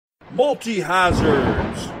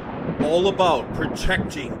Multi-hazards, all about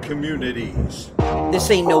protecting communities. This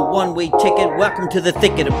ain't no one-way ticket. Welcome to the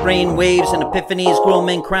thicket of brainwaves and epiphanies, grown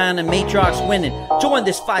men crying and matriarchs winning. Join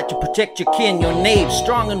this fight to protect your kin, your knaves,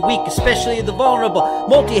 strong and weak, especially the vulnerable.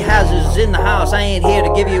 Multi-hazards in the house. I ain't here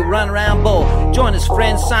to give you a run-around bull. Join us,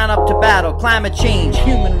 friends, sign up to battle. Climate change,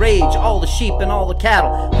 human rage, all the sheep and all the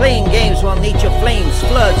cattle. Playing games while nature flames,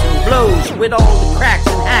 floods and blows, with all the cracks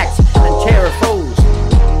and hacks and terror foes.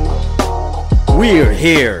 We're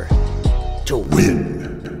here to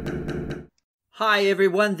win. Hi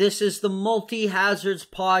everyone, this is the Multi-Hazards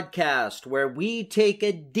Podcast, where we take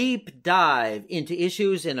a deep dive into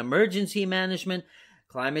issues in emergency management,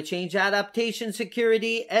 climate change adaptation,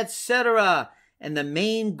 security, etc. And the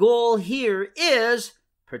main goal here is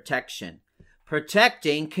protection.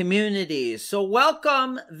 Protecting communities. So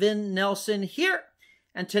welcome, Vin Nelson here.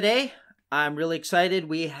 And today, I'm really excited.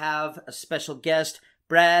 We have a special guest,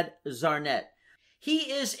 Brad Zarnett.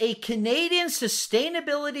 He is a Canadian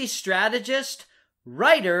sustainability strategist,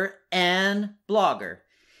 writer, and blogger.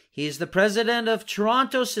 He's the president of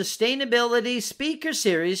Toronto Sustainability Speaker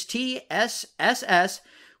Series, TSSS,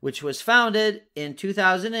 which was founded in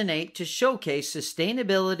 2008 to showcase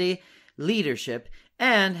sustainability leadership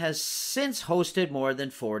and has since hosted more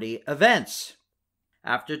than 40 events.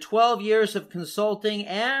 After 12 years of consulting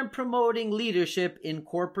and promoting leadership in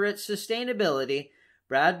corporate sustainability,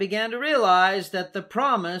 Brad began to realize that the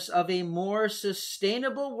promise of a more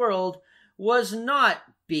sustainable world was not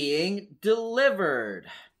being delivered.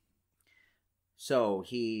 So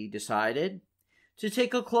he decided to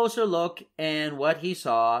take a closer look, and what he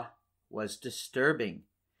saw was disturbing.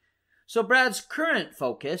 So Brad's current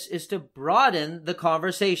focus is to broaden the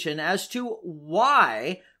conversation as to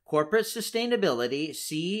why corporate sustainability,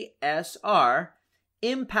 CSR,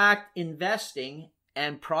 impact investing,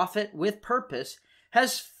 and profit with purpose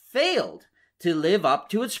has failed to live up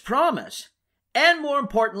to its promise. And more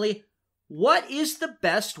importantly, what is the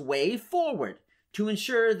best way forward to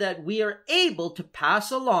ensure that we are able to pass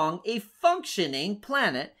along a functioning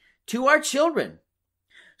planet to our children?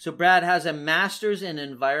 So Brad has a master's in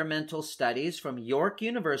environmental studies from York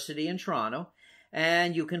University in Toronto,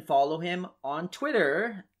 and you can follow him on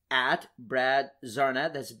Twitter at Brad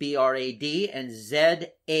Zarnett, that's B-R-A-D, and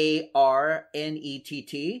Z-A-R-N-E-T-T.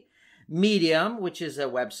 Medium, which is a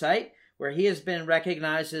website where he has been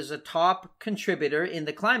recognized as a top contributor in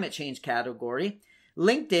the climate change category,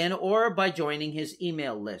 LinkedIn, or by joining his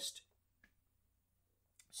email list.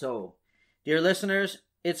 So, dear listeners,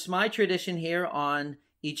 it's my tradition here on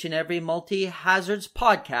each and every Multi-Hazards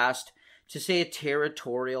podcast to say a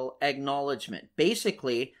territorial acknowledgement.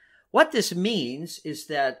 Basically, what this means is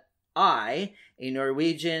that I, a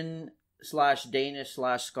Norwegian / Danish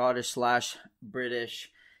 / Scottish /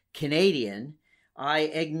 British Canadian, I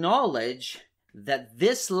acknowledge that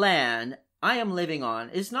this land I am living on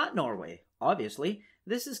is not Norway, obviously.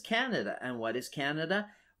 This is Canada. And what is Canada?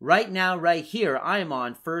 Right now, right here, I am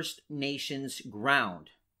on First Nations ground,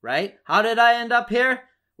 right? How did I end up here?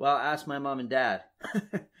 Well, ask my mom and dad.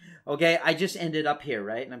 Okay, I just ended up here,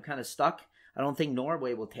 right? And I'm kind of stuck. I don't think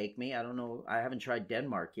Norway will take me. I don't know. I haven't tried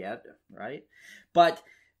Denmark yet, right? But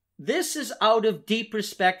this is out of deep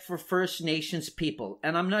respect for First Nations people,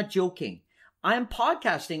 and I'm not joking. I am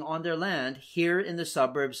podcasting on their land here in the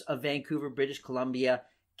suburbs of Vancouver, British Columbia,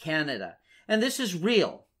 Canada. And this is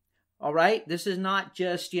real, all right? This is not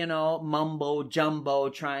just, mumbo jumbo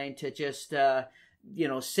trying to just,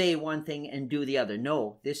 say one thing and do the other.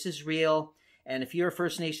 No, this is real. And if you're a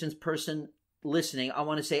First Nations person listening, I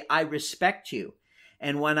want to say I respect you.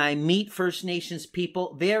 And when I meet First Nations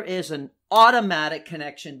people, there is an automatic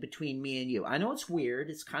connection between me and you. I know it's weird.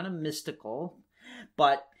 It's kind of mystical.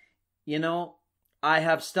 But, I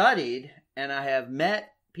have studied and I have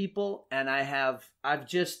met people, and I've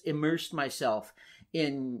just immersed myself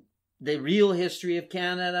in the real history of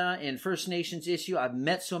Canada, in First Nations issue. I've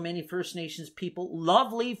met so many First Nations people,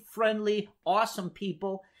 lovely, friendly, awesome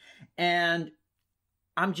people. And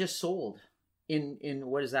I'm just sold. In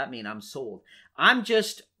what does that mean? I'm sold. I'm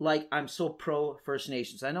so pro First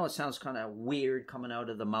Nations. I know it sounds kind of weird coming out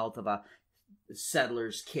of the mouth of a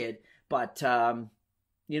settler's kid, but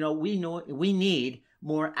we need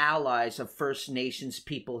more allies of First Nations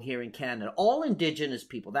people here in Canada. All Indigenous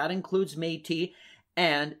people. That includes Métis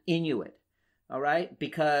and Inuit. All right?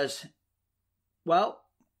 Because, well,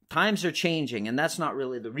 times are changing, and that's not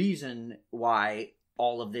really the reason why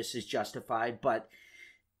all of this is justified, but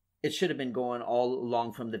it should have been going all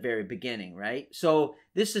along from the very beginning, right? So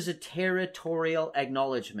this is a territorial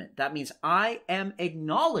acknowledgement. That means I am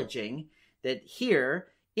acknowledging that here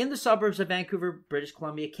in the suburbs of Vancouver, British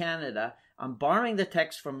Columbia, Canada, I'm borrowing the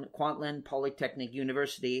text from Kwantlen Polytechnic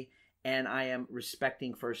University, and I am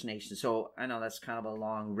respecting First Nations. So I know that's kind of a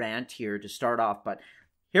long rant here to start off, but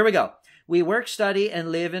here we go. We work, study,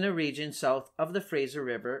 and live in a region south of the Fraser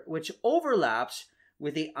River, which overlaps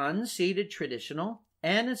with the unceded traditional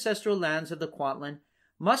and ancestral lands of the Kwantlen,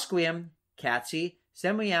 Musqueam, Katzie,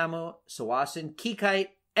 Semiahmoo, Tsawwassen, Kikite,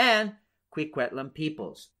 and Kwikwetlam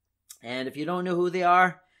peoples. And if you don't know who they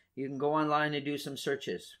are, you can go online and do some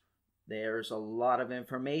searches. There's a lot of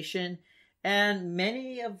information, and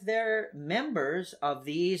many of their members of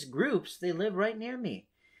these groups, they live right near me,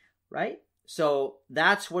 right? So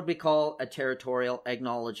that's what we call a territorial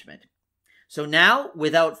acknowledgement. So now,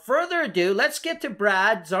 without further ado, let's get to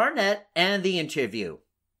Brad Zarnett and the interview.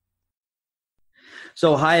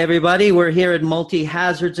 So hi, everybody. We're here at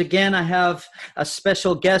Multi-Hazards again. I have a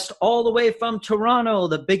special guest all the way from Toronto,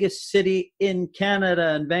 the biggest city in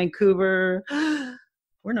Canada, and Vancouver.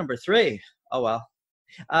 We're number 3. Oh, well.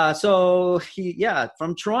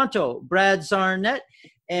 From Toronto, Brad Zarnett.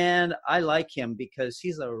 And I like him because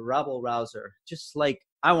he's a rabble-rouser, just like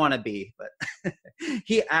I want to be. But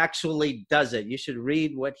he actually does it. You should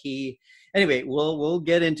read what he... Anyway, we'll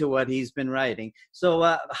get into what he's been writing. So,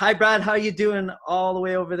 hi, Brad. How you doing all the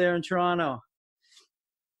way over there in Toronto?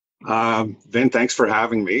 Vin, thanks for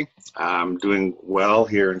having me. I'm doing well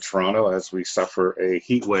here in Toronto as we suffer a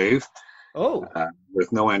heat wave.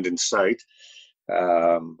 With no end in sight.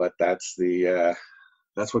 But that's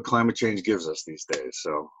what climate change gives us these days.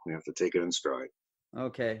 So we have to take it in stride.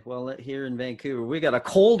 Okay, well, here in Vancouver, we got a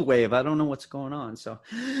cold wave. I don't know what's going on. So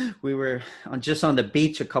we were just on the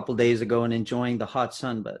beach a couple days ago and enjoying the hot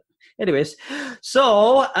sun. But anyways,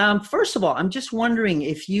 so first of all, I'm just wondering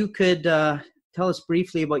if you could tell us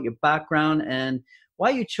briefly about your background and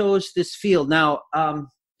why you chose this field. Now,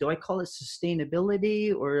 do I call it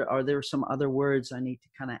sustainability, or are there some other words I need to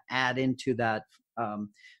kind of add into that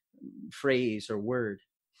phrase or word?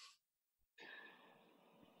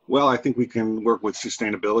 Well, I think we can work with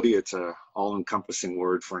sustainability. It's a all-encompassing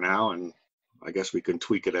word for now, and I guess we can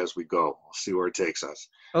tweak it as we go. We'll see where it takes us.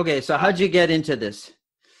 Okay, so how'd you get into this?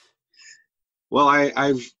 Well,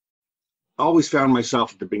 I've always found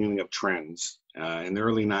myself at the beginning of trends. In the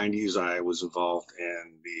early 90s, I was involved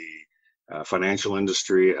in the financial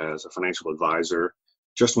industry as a financial advisor,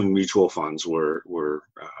 just when mutual funds were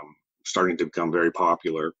starting to become very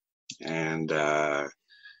popular. And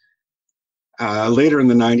later in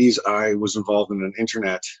the 90s, I was involved in an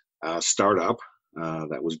internet startup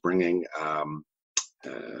that was bringing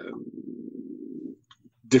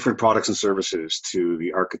different products and services to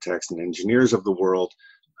the architects and engineers of the world,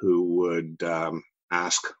 who would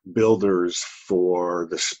ask builders for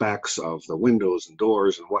the specs of the windows and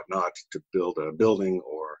doors and whatnot to build a building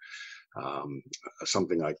or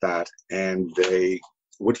something like that. And they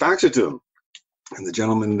would fax it to them. And the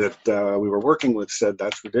gentleman that we were working with said,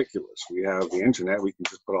 "That's ridiculous. We have the internet. We can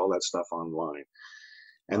just put all that stuff online."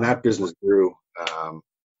 And that business grew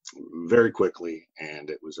very quickly, and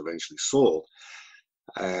it was eventually sold.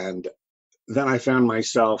 And then I found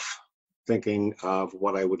myself thinking of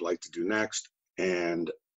what I would like to do next. And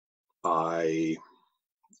I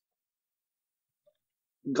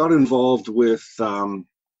got involved with, I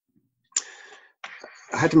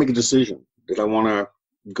had to make a decision. Did I want to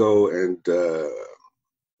go and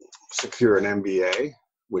secure an MBA,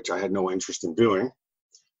 which I had no interest in doing,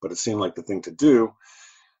 but it seemed like the thing to do,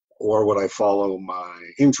 or would I follow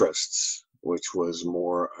my interests, which was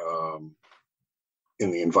more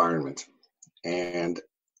in the environment? And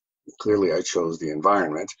clearly I chose the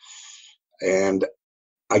environment. And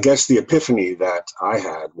I guess the epiphany that I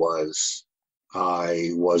had was I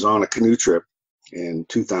was on a canoe trip in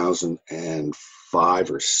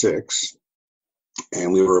 2005 or 6,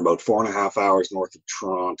 and we were about 4.5 hours north of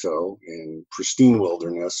Toronto in pristine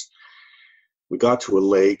wilderness. We got to a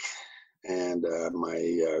lake, and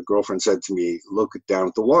my girlfriend said to me, "Look down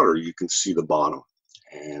at the water, you can see the bottom."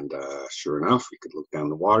 And sure enough, you could look down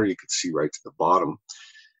the water, you could see right to the bottom.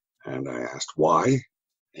 And I asked why,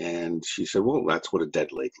 and she said, "Well, that's what a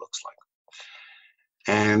dead lake looks like."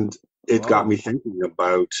 And it got me thinking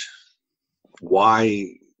about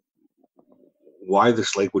why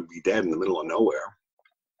this lake would be dead in the middle of nowhere.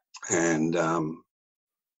 And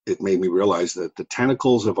it made me realize that the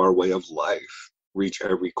tentacles of our way of life reach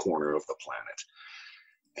every corner of the planet.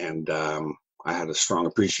 And I had a strong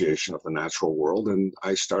appreciation of the natural world, and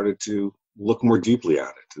I started to look more deeply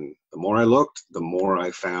at it. And the more I looked, the more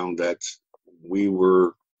I found that we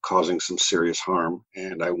were causing some serious harm,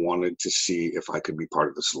 and I wanted to see if I could be part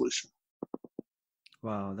of the solution.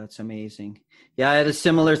 Wow, that's amazing. Yeah, I had a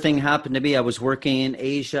similar thing happen to me. I was working in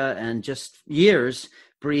Asia, and just years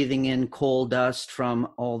breathing in coal dust from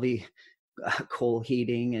all the coal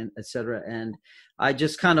heating and et cetera. And I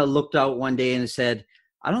just kind of looked out one day and said,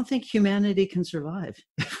 I don't think humanity can survive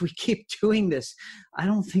if we keep doing this. I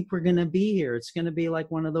don't think we're going to be here. It's going to be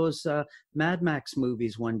like one of those Mad Max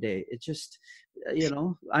movies one day. It just,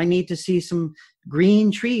 I need to see some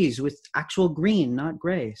green trees with actual green, not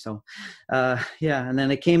gray. So, yeah. And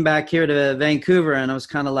then I came back here to Vancouver and I was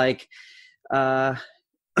kind of like,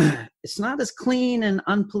 it's not as clean and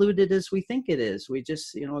unpolluted as we think it is. We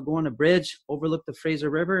just, go on a bridge, overlook the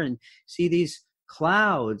Fraser River and see these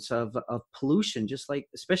clouds of pollution, just like,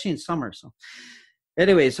 especially in summer. So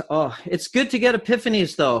anyways, it's good to get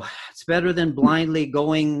epiphanies though. It's better than blindly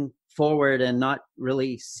going forward and not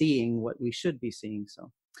really seeing what we should be seeing.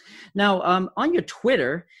 So now on your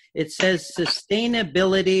Twitter, it says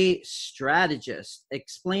sustainability strategist,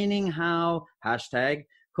 explaining how hashtag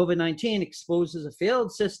COVID-19 exposes a failed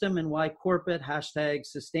system and why corporate hashtag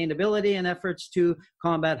sustainability and efforts to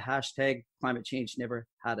combat hashtag climate change never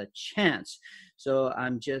had a chance. So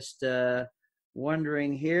I'm just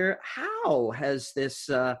wondering here, how has this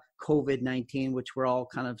COVID-19, which we're all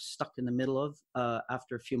kind of stuck in the middle of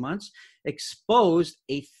after a few months, exposed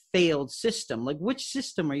a failed system? Like, which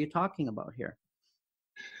system are you talking about here?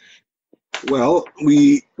 Well,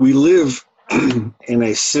 we live in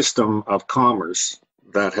a system of commerce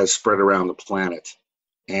that has spread around the planet,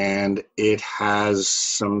 and it has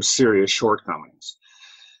some serious shortcomings.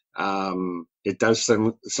 It does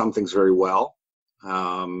some things very well.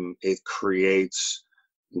 It creates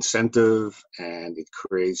incentive, and it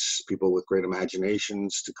creates people with great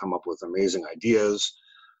imaginations to come up with amazing ideas.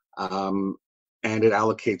 And it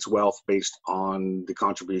allocates wealth based on the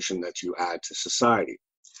contribution that you add to society,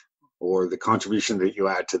 or the contribution that you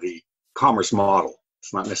add to the commerce model.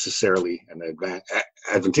 It's not necessarily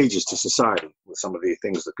advantageous to society with some of the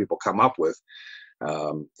things that people come up with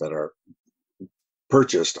that are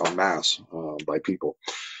purchased en masse by people.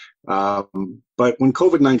 But when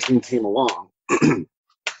COVID-19 came along,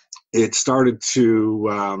 it started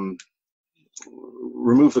to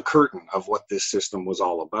remove the curtain of what this system was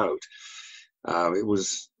all about. It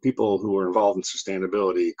was people who were involved in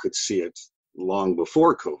sustainability could see it long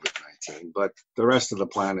before COVID-19, but the rest of the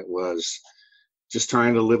planet was just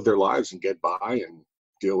trying to live their lives and get by and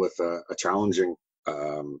deal with a challenging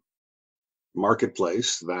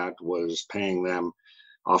marketplace that was paying them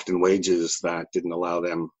often wages that didn't allow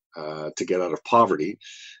them to get out of poverty.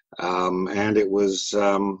 And it was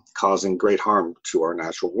causing great harm to our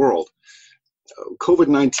natural world.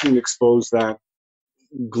 COVID-19 exposed that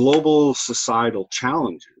global societal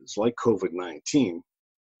challenges like COVID-19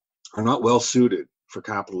 are not well suited for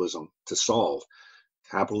capitalism to solve.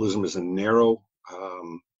 Capitalism is a narrow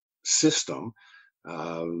system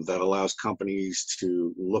that allows companies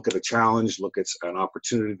to look at a challenge, look at an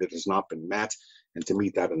opportunity that has not been met, and to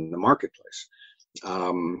meet that in the marketplace.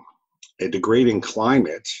 A degrading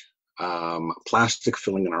climate, plastic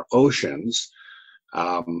filling in our oceans,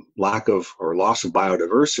 lack of or loss of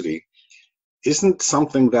biodiversity isn't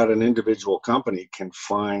something that an individual company can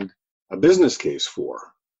find a business case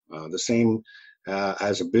for. The same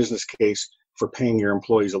as a business case for paying your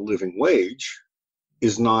employees a living wage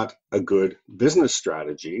is not a good business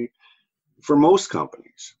strategy for most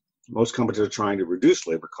companies. Most companies are trying to reduce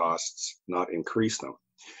labor costs, not increase them.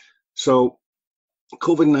 So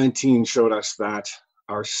COVID-19 showed us that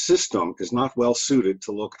our system is not well suited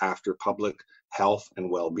to look after public health and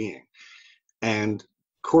well-being. And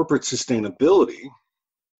corporate sustainability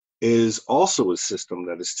is also a system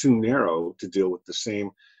that is too narrow to deal with the same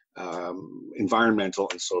environmental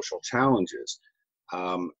and social challenges.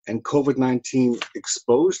 And COVID-19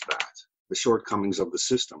 exposed the shortcomings of the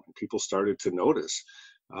system. And people started to notice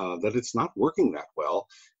that it's not working that well,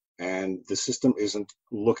 and the system isn't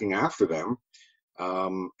looking after them.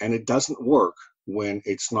 And it doesn't work when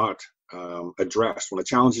it's not addressed, when a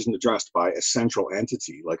challenge isn't addressed by a central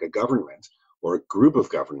entity like a government or a group of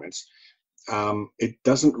governments. It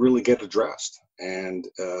doesn't really get addressed, and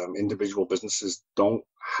individual businesses don't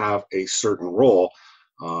have a certain role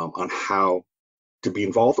on how to be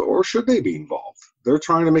involved, or should they be involved. They're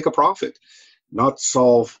trying to make a profit, not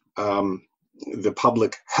solve the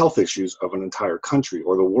public health issues of an entire country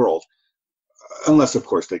or the world, unless of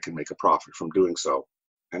course they can make a profit from doing so.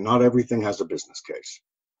 And not everything has a business case.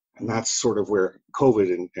 And that's sort of where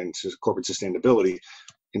COVID and corporate sustainability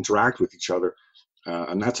interact with each other.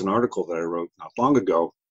 And that's an article that I wrote not long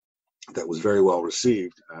ago that was very well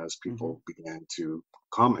received as people began to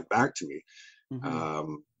comment back to me.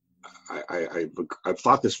 I've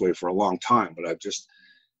thought this way for a long time, but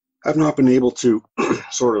I've not been able to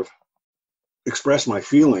sort of express my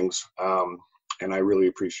feelings And I really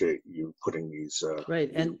appreciate you putting these.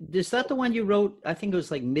 Right. And is that the one you wrote? I think it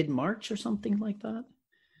was like mid-March or something like that.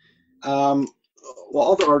 Well,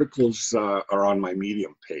 all the articles are on my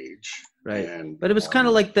Medium page. Right. And, but it was kind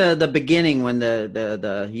of like the beginning when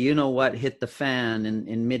the you know what hit the fan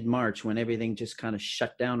in mid-March, when everything just kind of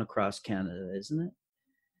shut down across Canada, isn't it?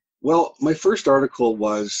 Well, my first article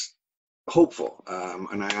was hopeful.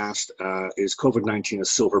 And I asked, is COVID-19 a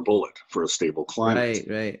silver bullet for a stable climate?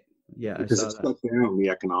 Right. Yeah, because it's cut down the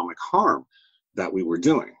economic harm that we were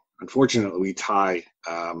doing. Unfortunately, we tie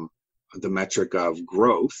the metric of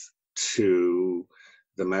growth to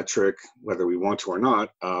the metric, whether we want to or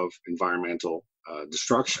not, of environmental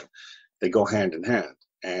destruction. They go hand in hand,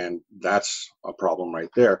 and that's a problem right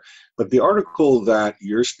there. But the article that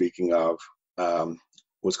you're speaking of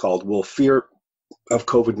was called "Will Fear of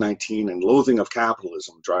COVID-19 and Loathing of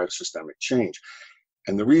Capitalism Drive Systemic Change?"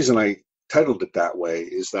 And the reason I titled it that way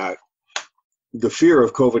is that the fear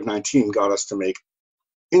of COVID-19 got us to make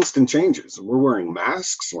instant changes. We're wearing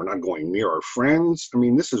masks. We're not going near our friends. I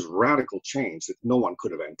mean, this is radical change that no one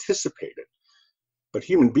could have anticipated. But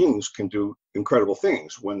human beings can do incredible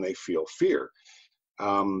things when they feel fear.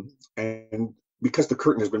 And because the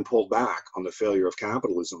curtain has been pulled back on the failure of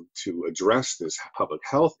capitalism to address this public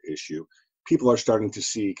health issue, people are starting to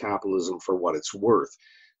see capitalism for what it's worth.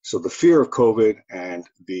 So the fear of COVID and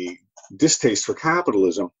the distaste for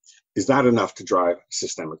capitalism, is that enough to drive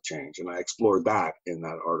systemic change? And I explored that in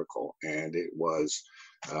that article, and it was,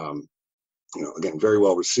 again, very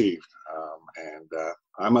well received. And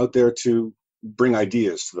I'm out there to bring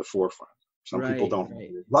ideas to the forefront. Some people don't have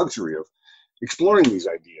the luxury of exploring these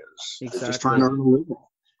ideas. Exactly. They're just trying to earn a living.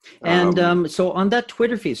 And so on that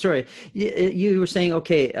Twitter feed, sorry, you were saying,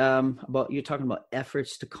 okay, you're talking about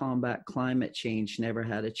efforts to combat climate change never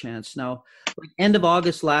had a chance. Now, end of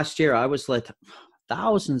August last year, I was like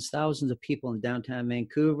thousands of people in downtown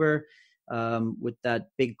Vancouver with that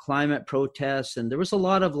big climate protest. And there was a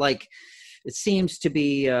lot of it seems to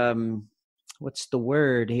be, what's the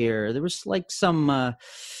word here? There was some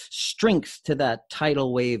strength to that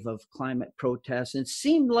tidal wave of climate protests. And it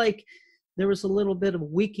seemed like there was a little bit of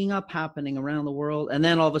waking up happening around the world. And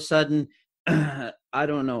then all of a sudden, I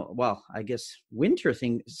don't know, well, I guess winter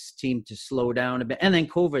things seemed to slow down a bit. And then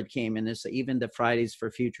COVID came, and it's even the Fridays for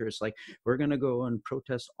Future, it's like, we're going to go and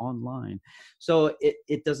protest online. So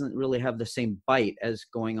it doesn't really have the same bite as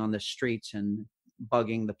going on the streets and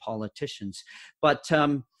bugging the politicians. But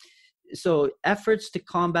so efforts to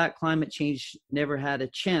combat climate change never had a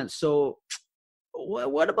chance. So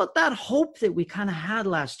what about that hope that we kind of had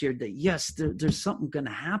last year that, yes, there's something going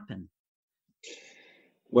to happen?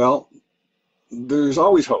 Well, there's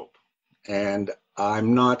always hope. And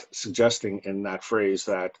I'm not suggesting in that phrase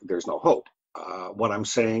that there's no hope. What I'm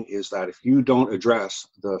saying is that if you don't address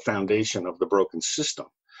the foundation of the broken system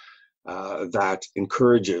that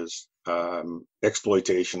encourages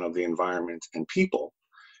exploitation of the environment and people,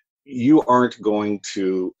 you aren't going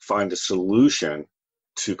to find a solution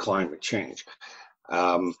to climate change.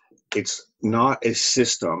 It's not a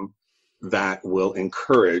system that will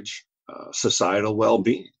encourage societal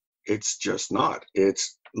well-being. It's just not.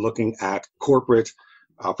 It's looking at corporate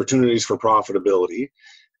opportunities for profitability,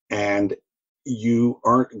 and you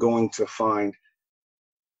aren't going to find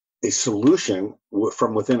a solution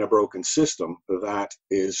from within a broken system that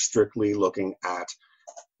is strictly looking at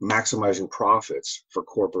maximizing profits for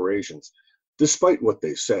corporations, despite what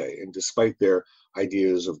they say and despite their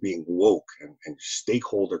ideas of being woke and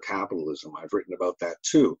stakeholder capitalism. I've written about that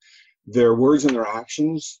too. Their words and their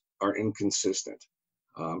actions are inconsistent.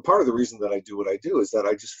 Part of the reason that I do what I do is that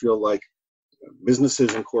I just feel like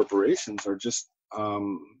businesses and corporations are just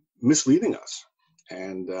misleading us.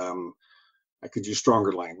 And I could use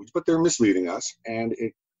stronger language, but they're misleading us. And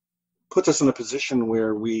it puts us in a position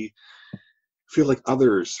where we feel like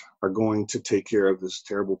others are going to take care of this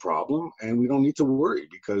terrible problem, and we don't need to worry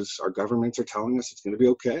because our governments are telling us it's going to be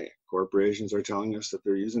okay. Corporations are telling us that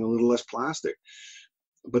they're using a little less plastic.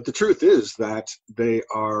 But the truth is that they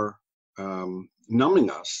are numbing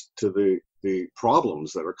us to the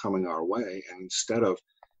problems that are coming our way, and instead of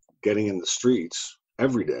getting in the streets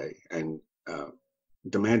every day and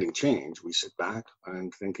demanding change, we sit back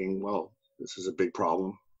and thinking, well, this is a big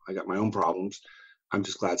problem. I got my own problems. I'm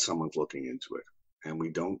just glad someone's looking into it, and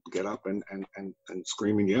we don't get up and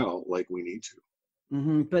scream and yell like we need to.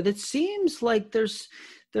 Mm-hmm. But it seems like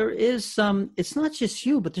there is some, it's not just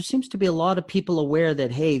you, but there seems to be a lot of people aware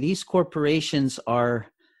that, hey, these corporations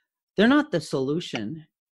they're not the solution,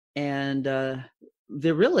 and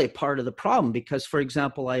they're really part of the problem. Because, for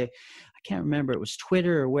example, I can't remember, it was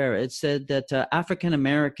Twitter or where it said that African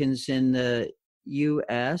Americans in the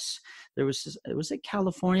U.S. It was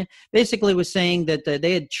California. Basically, was saying that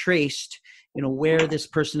they had traced, where this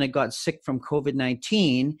person had got sick from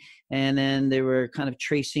COVID-19, and then they were kind of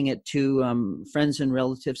tracing it to friends and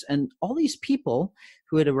relatives, and all these people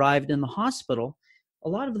who had arrived in the hospital. A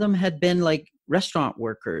lot of them had been like restaurant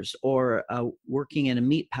workers or working in a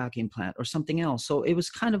meat packing plant or something else. So it was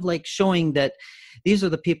kind of like showing that these are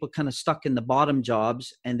the people kind of stuck in the bottom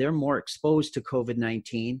jobs, and they're more exposed to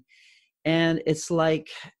COVID-19. And it's like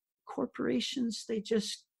corporations, they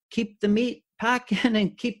just keep the meat packing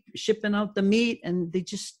and keep shipping out the meat, and they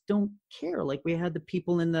just don't care. Like we had the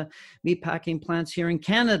people in the meat packing plants here in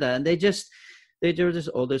Canada, and they're just,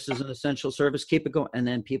 oh, this is an essential service, keep it going. And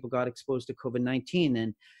then people got exposed to COVID-19.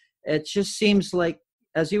 And it just seems like,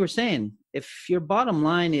 as you were saying, if your bottom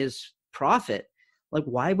line is profit, like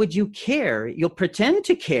why would you care? You'll pretend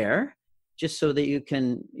to care just so that you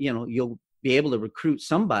can, you'll be able to recruit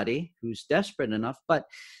somebody who's desperate enough. But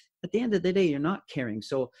at the end of the day, you're not caring.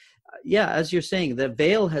 So yeah, as you're saying, the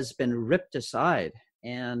veil has been ripped aside,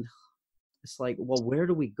 and it's like, well, where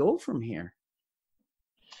do we go from here?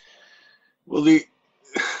 Well, the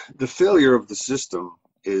failure of the system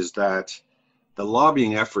is that the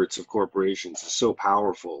lobbying efforts of corporations is so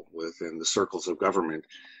powerful within the circles of government.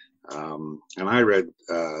 And I read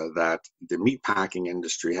that the meatpacking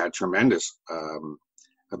industry had tremendous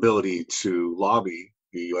ability to lobby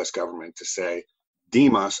the U.S. government to say,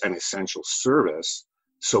 deem us an essential service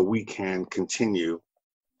so we can continue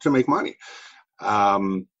to make money.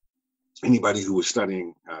 Anybody who was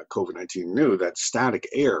studying COVID-19 knew that static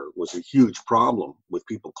air was a huge problem with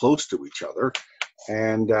people close to each other.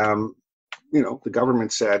 And, the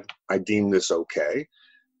government said, I deem this okay.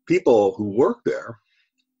 People who work there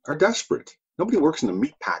are desperate. Nobody works in a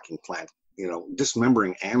meat packing plant,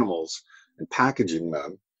 dismembering animals and packaging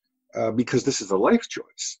them because this is a life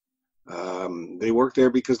choice. They work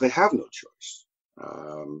there because they have no choice,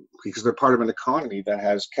 because they're part of an economy that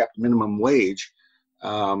has kept minimum wage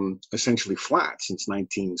essentially flat since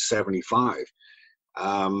 1975.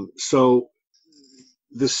 So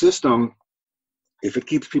the system, if it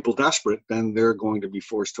keeps people desperate, then they're going to be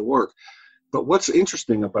forced to work. But what's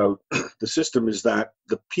interesting about the system is that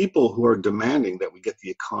the people who are demanding that we get the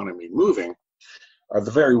economy moving are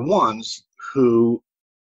the very ones who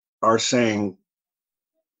are saying,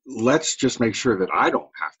 let's just make sure that I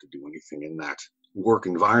don't have to do anything in that work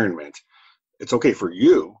environment. It's okay for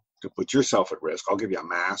you to put yourself at risk. I'll give you a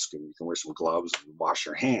mask and you can wear some gloves and wash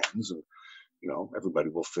your hands, and everybody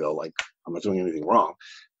will feel like I'm not doing anything wrong.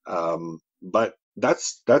 But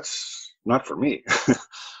that's not for me.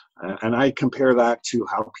 And I compare that to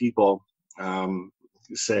how people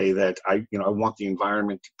say that I want the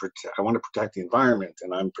environment to protect. I want to protect the environment,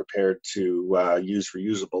 and I'm prepared to use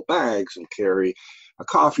reusable bags and carry a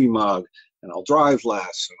coffee mug, and I'll drive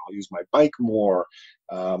less, and I'll use my bike more.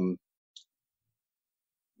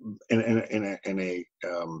 In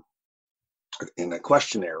a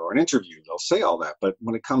questionnaire or an interview, they'll say all that, but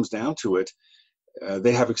when it comes down to it,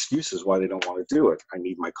 they have excuses why they don't want to do it. I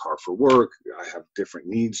need my car for work. I have different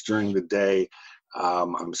needs during the day.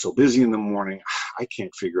 I'm so busy in the morning. I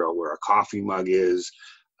can't figure out where a coffee mug is.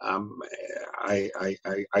 I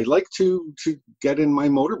like to get in my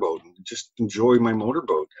motorboat and just enjoy my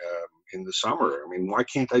motorboat in the summer. I mean, why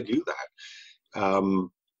can't I do that?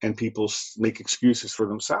 And people make excuses for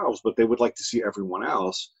themselves, but they would like to see everyone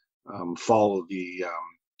else follow the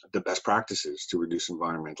best practices to reduce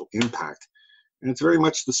environmental impact. And it's very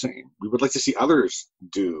much the same. We would like to see others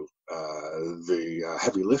do the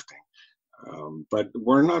heavy lifting, but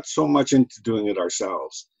we're not so much into doing it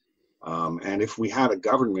ourselves. And if we had a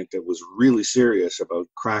government that was really serious about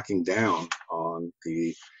cracking down on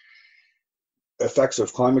the effects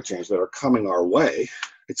of climate change that are coming our way,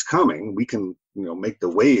 it's coming. We can, make the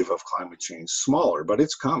wave of climate change smaller, but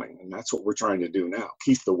it's coming, and that's what we're trying to do now.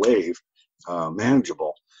 Keep the wave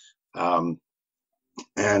manageable.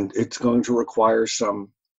 And it's going to require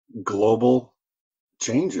some global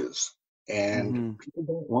changes, and people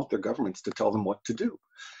don't want their governments to tell them what to do.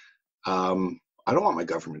 I don't want my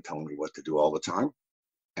government telling me what to do all the time,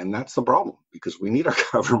 and that's the problem, because we need our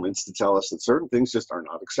governments to tell us that certain things just are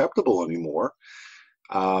not acceptable anymore.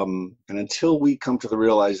 And until we come to the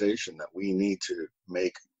realization that we need to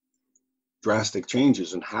make drastic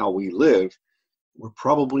changes in how we live, we're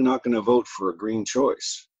probably not going to vote for a green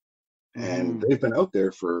choice. And they've been out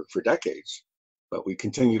there for decades, but we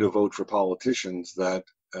continue to vote for politicians that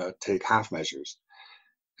take half measures.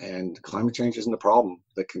 And climate change isn't a problem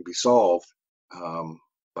that can be solved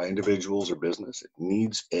by individuals or business. It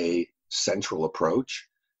needs a central approach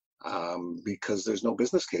because there's no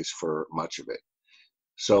business case for much of it.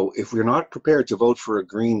 So if we're not prepared to vote for a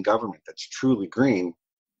green government that's truly green,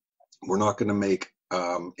 we're not going to make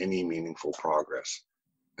any meaningful progress.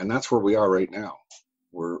 And that's where we are right now.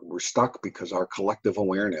 We're stuck because our collective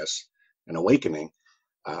awareness and awakening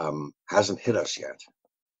hasn't hit us yet.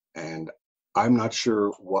 And I'm not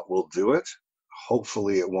sure what will do it.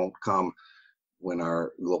 Hopefully it won't come when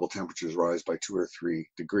our global temperatures rise by 2 or 3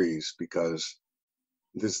 degrees, because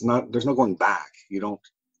there's no going back. You don't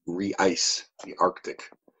re-ice the Arctic.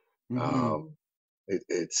 Mm-hmm.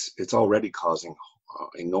 It's already causing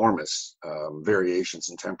enormous variations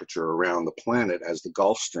in temperature around the planet as the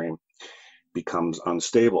Gulf Stream becomes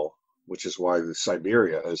unstable, which is why the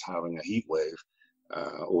Siberia is having a heat wave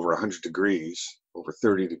over 100 degrees, over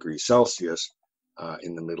 30 degrees Celsius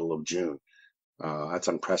in the middle of June. That's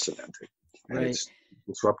unprecedented, and Right. it's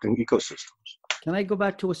disrupting ecosystems. Can I go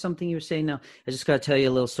back to something you were saying now? I just got to tell you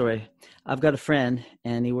a little story. I've got a friend,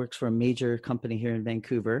 and he works for a major company here in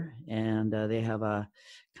Vancouver, and they have a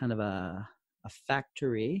kind of a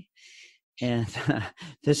factory. And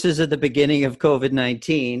this is at the beginning of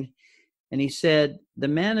COVID-19. And he said the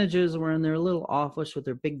managers were in their little office with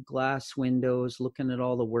their big glass windows, looking at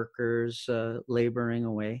all the workers laboring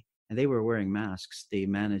away. And they were wearing masks, the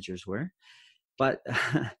managers were. But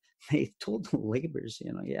they told the laborers,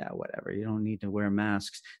 yeah, whatever, you don't need to wear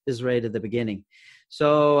masks. This is right at the beginning.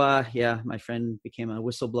 So, yeah, my friend became a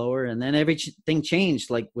whistleblower, and then everything changed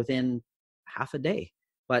like within half a day.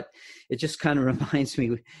 But it just kind of reminds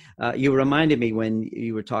me, you reminded me when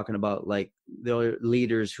you were talking about like the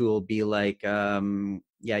leaders who will be like,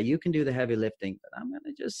 yeah, you can do the heavy lifting, but I'm going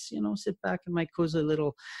to just, sit back in my cozy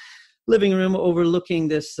little living room overlooking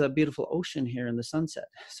this beautiful ocean here in the sunset.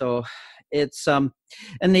 So it's, and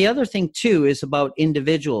the other thing too is about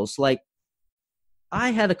individuals. Like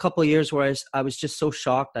I had a couple of years where I was just so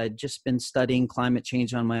shocked. I'd just been studying climate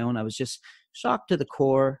change on my own. I was just shocked to the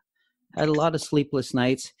core. Had a lot of sleepless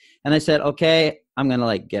nights. And I said, okay, I'm going to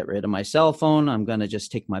like get rid of my cell phone. I'm going to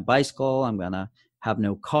just take my bicycle. I'm going to have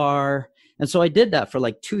no car. And so I did that for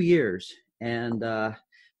like 2 years. And I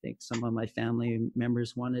think some of my family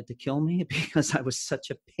members wanted to kill me because I was such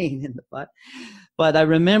a pain in the butt. But I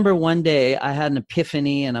remember one day I had an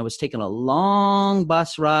epiphany, and I was taking a long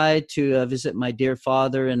bus ride to visit my dear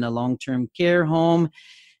father in a long-term care home.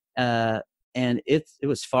 And it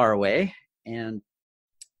was far away. And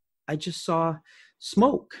I just saw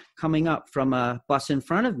smoke coming up from a bus in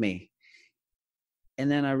front of me. And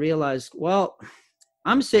then I realized, well,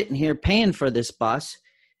 I'm sitting here paying for this bus,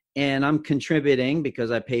 and I'm contributing because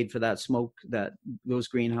I paid for that smoke, those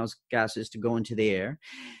greenhouse gases to go into the air.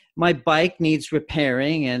 My bike needs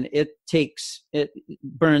repairing, and it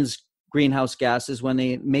burns greenhouse gases when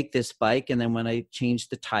they make this bike. And then when I change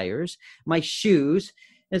the tires, my shoes,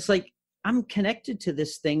 it's like, I'm connected to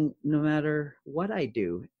this thing no matter what I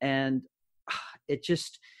do. And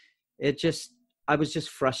I was just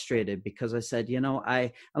frustrated because I said,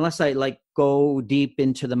 unless I like go deep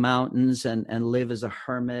into the mountains and live as a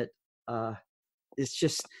hermit, it's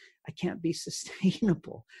just, I can't be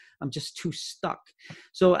sustainable. I'm just too stuck.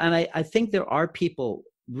 So, and I think there are people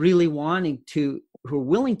really who are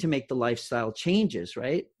willing to make the lifestyle changes,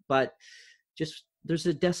 right? But just, there's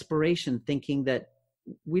a desperation thinking that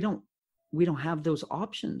we don't have those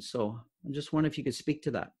options. So I'm just wondering if you could speak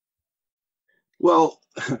to that. Well,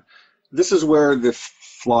 this is where the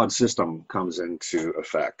flawed system comes into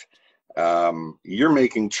effect. You're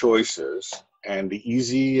making choices, and the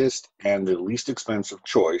easiest and the least expensive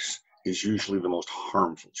choice is usually the most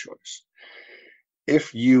harmful choice.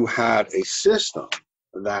 If you had a system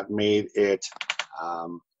that made it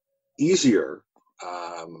easier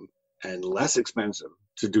and less expensive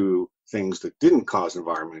to do things that didn't cause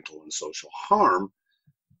environmental and social harm,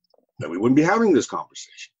 then we wouldn't be having this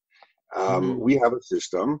conversation. We have a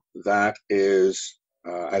system that is,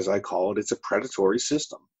 as I call it, it's a predatory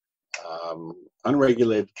system.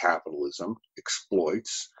 Unregulated capitalism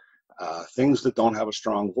exploits things that don't have a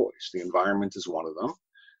strong voice. The environment is one of them.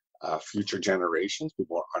 Future generations,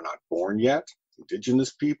 people are not born yet,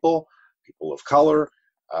 indigenous people of color,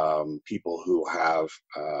 people who have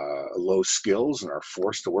low skills and are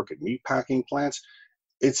forced to work at meatpacking plants.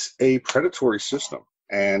 It's a predatory system,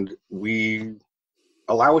 and we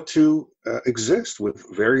allow it to exist with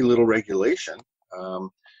very little regulation.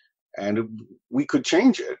 And we could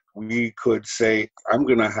change it. We could say, I'm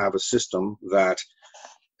going to have a system that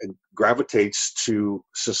gravitates to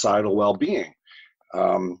societal well-being.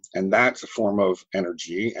 And that form of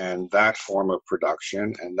energy and that form of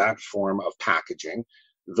production and that form of packaging,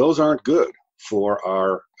 those aren't good for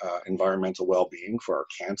our environmental well-being, for our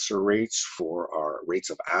cancer rates, for our rates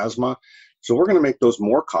of asthma. So we're going to make those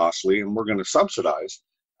more costly, and we're going to subsidize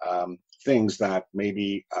things that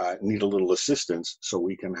maybe need a little assistance so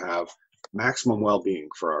we can have maximum well-being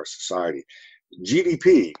for our society.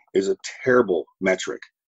 GDP is a terrible metric.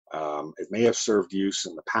 It may have served use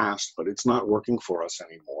in the past, but it's not working for us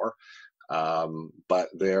anymore. But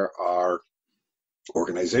there are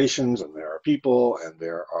organizations and there are people and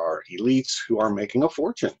there are elites who are making a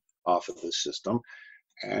fortune off of this system,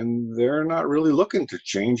 and they're not really looking to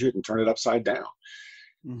change it and turn it upside down.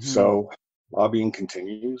 So lobbying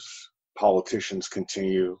continues, politicians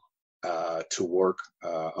continue to work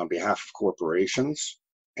on behalf of corporations,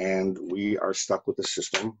 and we are stuck with a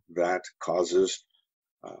system that causes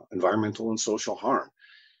environmental and social harm.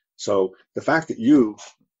 So the fact that you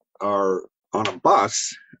are on a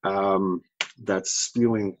bus that's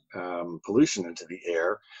spewing pollution into the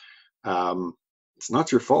air, it's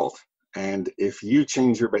not your fault. And if you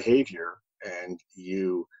change your behavior and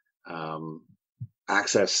you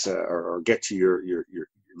access or get to your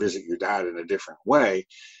visit your dad in a different way,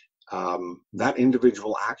 that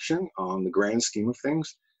individual action on the grand scheme of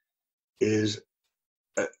things is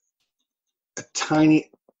a tiny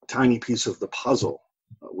piece of the puzzle.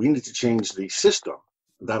 We need to change the system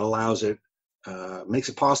that allows it, makes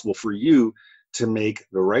it possible for you to make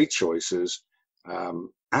the right choices.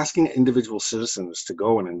 Asking individual citizens to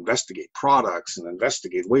go and investigate products and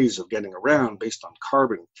investigate ways of getting around based on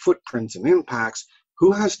carbon footprints and impacts,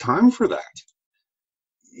 who has time for that?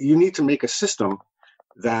 You need to make a system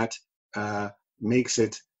that makes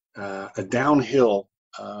it a downhill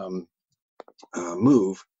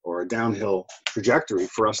move or a downhill trajectory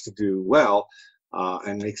for us to do well,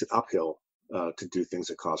 and makes it uphill to do things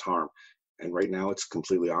that cause harm. And right now it's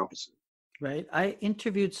completely opposite. Right. I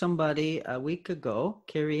interviewed somebody a week ago,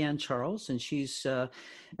 Carrie Ann Charles, and she's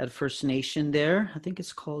at First Nation there. I think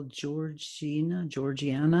it's called Georgiana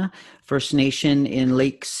First Nation in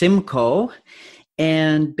Lake Simcoe.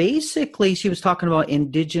 And basically, she was talking about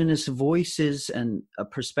Indigenous voices and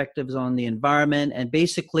perspectives on the environment. And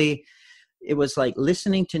basically, it was like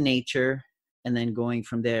listening to nature and then going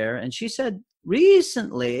from there. And she said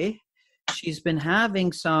recently she's been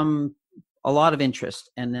having a lot of interest,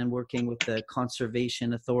 and then working with the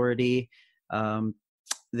Conservation Authority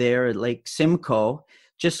there at Lake Simcoe,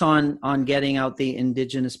 just on getting out the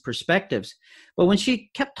Indigenous perspectives. But when she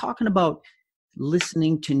kept talking about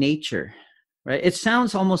listening to nature, right, it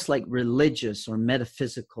sounds almost like religious or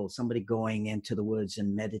metaphysical, somebody going into the woods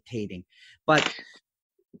and meditating. But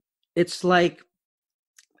it's like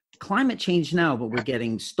climate change now, but we're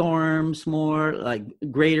getting storms more, like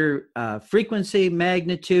greater frequency,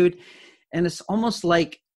 magnitude. And it's almost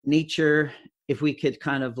like nature, if we could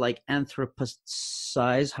kind of like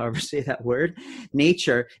anthropocize, however you say that word,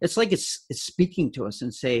 nature, it's like it's speaking to us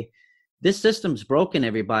and say, this system's broken,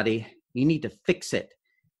 everybody. You need to fix it,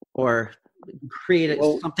 or create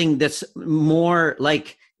something that's more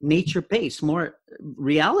like nature-based, more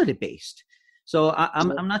reality-based. So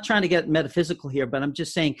I'm not trying to get metaphysical here, but I'm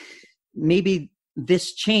just saying maybe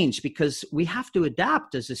this changed because we have to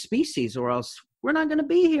adapt as a species, or else we're not going to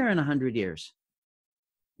be here in 100 years.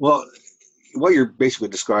 Well, what you're basically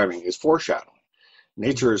describing is foreshadowing.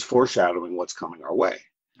 Nature is foreshadowing what's coming our way.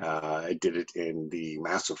 It did it in the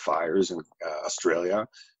massive fires in Australia,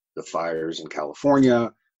 the fires in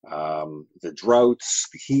California, the droughts,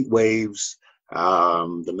 the heat waves,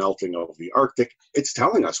 the melting of the Arctic. It's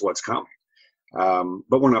telling us what's coming,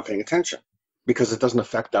 but we're not paying attention because it doesn't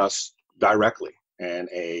affect us directly in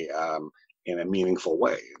a meaningful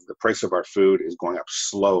way. The price of our food is going up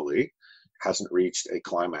slowly, hasn't reached a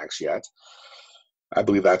climax yet. I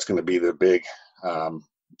believe that's going to be the big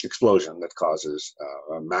explosion that causes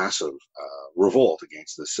a massive revolt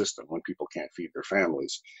against the system when people can't feed their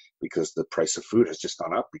families, because the price of food has just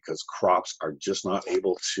gone up because crops are just not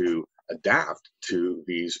able to adapt to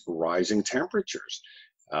these rising temperatures.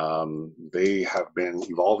 They have been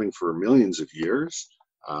evolving for millions of years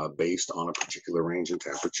based on a particular range in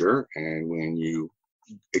temperature, and when you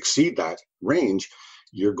exceed that range,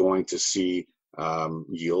 you're going to see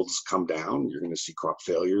yields come down, you're going to see crop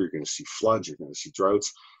failure, you're going to see floods, you're going to see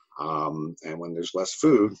droughts, and when there's less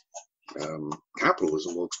food,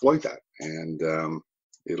 capitalism will exploit that, and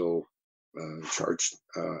it'll charge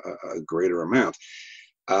a greater amount.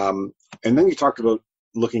 And then you talked about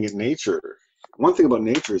looking at nature. One thing about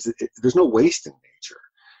nature is that there's no waste in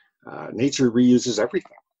nature. Nature reuses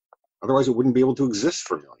everything. Otherwise, it wouldn't be able to exist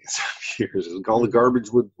for millions of years. All the garbage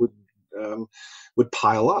would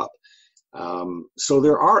pile up. So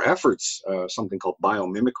there are efforts, something called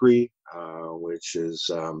biomimicry, which is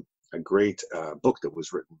a great book that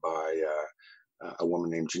was written by a woman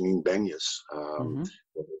named Janine Benyus.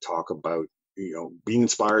 Where they talk about being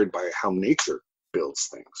inspired by how nature builds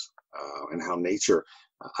things, and how nature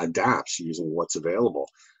adapts using what's available.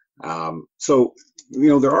 So,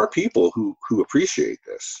 there are people who appreciate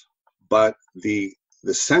this, but the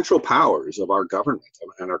central powers of our government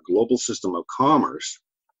and our global system of commerce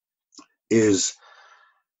is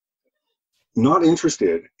not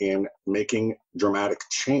interested in making dramatic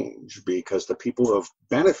change, because the people who have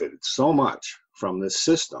benefited so much from this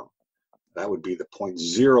system, that would be the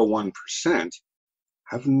 0.01%,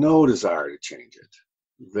 have no desire to change it.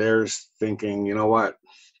 They're thinking, you know what?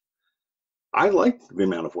 I like the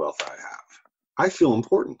amount of wealth I have. I feel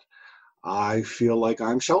important. I feel like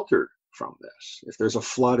I'm sheltered from this. If there's a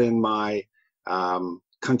flood in my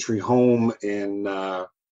country home in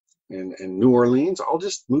New Orleans, I'll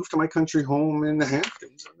just move to my country home in the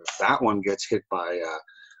Hamptons. And if that one gets hit by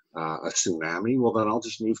a tsunami, well, then I'll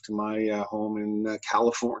just move to my home in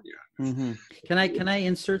California. Mm-hmm. Can I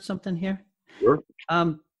insert something here? Sure.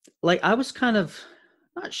 I was kind of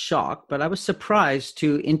not shocked, but I was surprised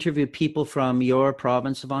to interview people from your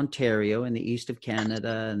province of Ontario in the east of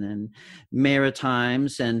Canada and then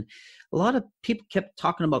Maritimes. And a lot of people kept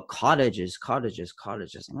talking about cottages. I'm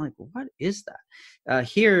like, well, what is that?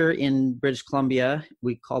 Here in British Columbia,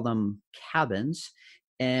 we call them cabins.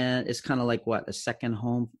 And it's kind of like a second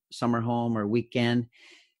home, summer home or weekend.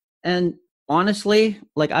 And honestly,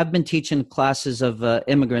 I've been teaching classes of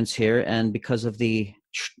immigrants here, and because of the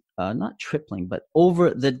not tripling, but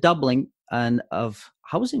over the doubling of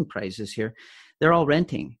housing prices here, they're all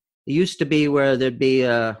renting. It used to be where there'd be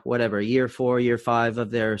year 4, year 5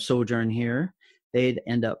 of their sojourn here, they'd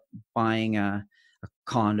end up buying a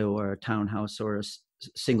condo or a townhouse or a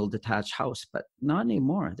single detached house, but not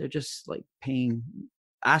anymore. They're just paying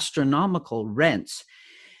astronomical rents.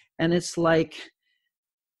 And it's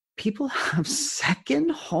people have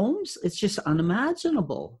second homes. It's just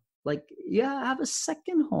unimaginable. I have a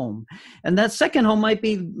second home, and that second home might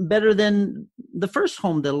be better than the first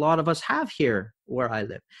home that a lot of us have here where I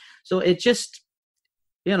live. So it just,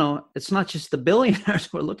 it's not just the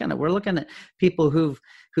billionaires we're looking at. We're looking at people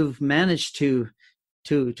who've managed to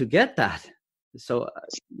get that. So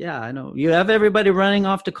I know you have everybody running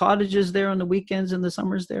off to cottages there on the weekends and the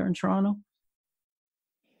summers there in Toronto.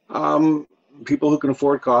 People who can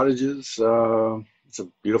afford cottages, it's a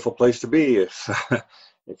beautiful place to be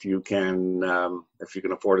if you can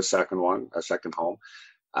afford a second home.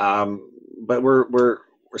 But we're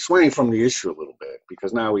swaying from the issue a little bit,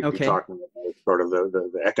 because now we've been talking about sort of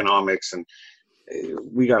the economics, and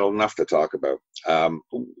we got enough to talk about.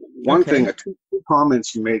 One thing, two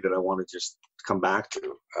comments you made that I want to just come back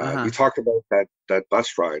to. You talked about that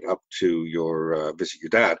bus ride up to your visit your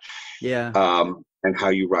dad, and how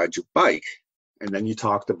you ride your bike, and then you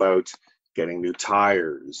talked about getting new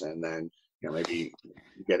tires, and then maybe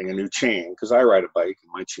getting a new chain, because I ride a bike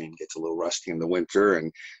and my chain gets a little rusty in the winter,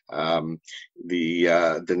 and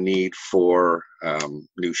the need for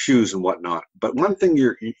new shoes and whatnot. But one thing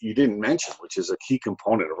you didn't mention, which is a key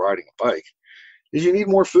component of riding a bike, is you need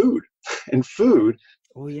more food. And food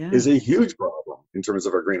is a huge problem in terms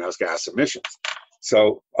of our greenhouse gas emissions.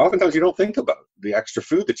 So oftentimes you don't think about the extra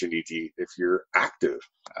food that you need to eat if you're active.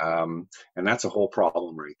 And that's a whole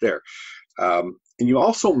problem right there. And you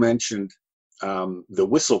also mentioned the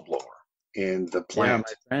whistleblower in the plant.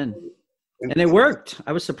 Yeah, my friend. And it worked.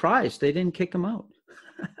 I was surprised they didn't kick him out.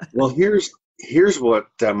 Well, here's what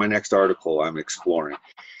my next article I'm exploring.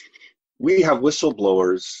 We have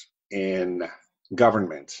whistleblowers in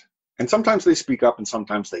government, and sometimes they speak up and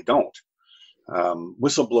sometimes they don't.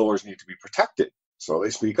 Whistleblowers need to be protected, so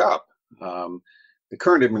they speak up. The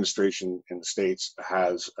current administration in the States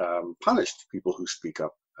has punished people who speak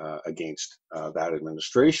up against that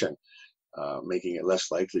administration, making it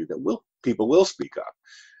less likely that people will speak up.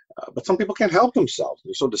 But some people can't help themselves.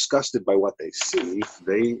 They're so disgusted by what they see,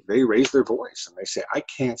 they raise their voice and they say, I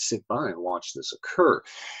can't sit by and watch this occur.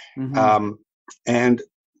 Mm-hmm. And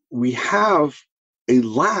we have a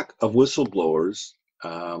lack of whistleblowers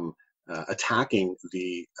attacking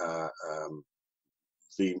the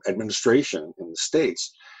administration in the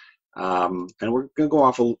States. And we're going to go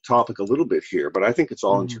off a topic a little bit here, but I think it's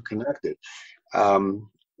all interconnected.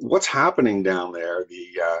 What's happening down there,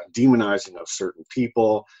 the demonizing of certain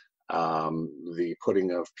people, the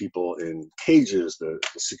putting of people in cages, the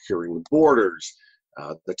securing the borders,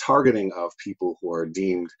 the targeting of people who are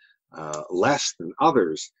deemed less than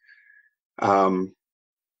others,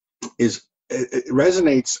 it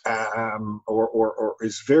resonates or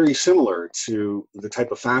is very similar to the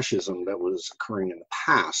type of fascism that was occurring in the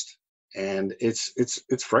past, and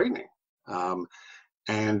it's frightening.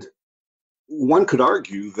 And one could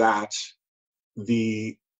argue that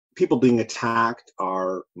the people being attacked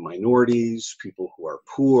are minorities, people who are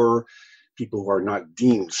poor, people who are not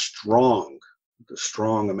deemed strong, the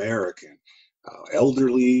strong American,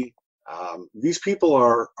 elderly. These people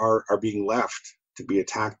are being left to be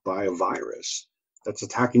attacked by a virus that's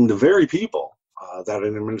attacking the very people that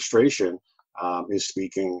an administration is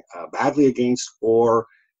speaking badly against, or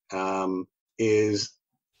is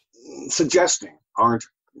suggesting aren't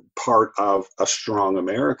part of a strong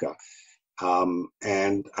America.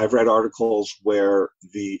 And I've read articles where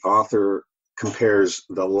the author compares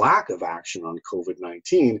the lack of action on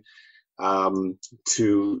COVID-19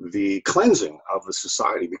 to the cleansing of the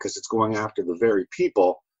society, because it's going after the very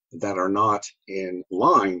people that are not in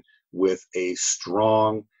line with a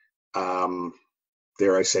strong,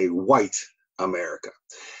 dare I say, white America.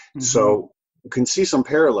 Mm-hmm. So you can see some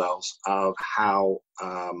parallels of how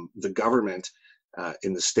the government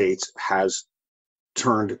in the States has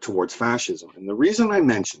turned towards fascism. And the reason I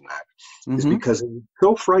mention that is because it's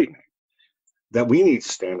so frightening that we need to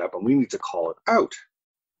stand up and we need to call it out.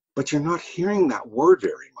 But you're not hearing that word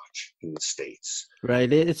very much in the States.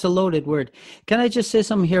 Right. It's a loaded word. Can I just say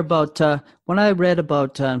something here about when I read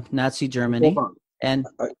about Nazi Germany? And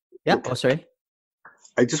oh, sorry.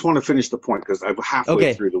 I just want to finish the point because I'm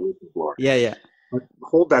halfway through the whistleblower. Yeah.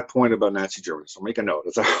 Hold that point about Nazi Germany. So make a note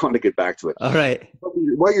as I want to get back to it. All right.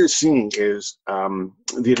 What you're seeing is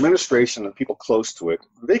the administration and people close to it,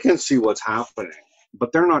 they can see what's happening,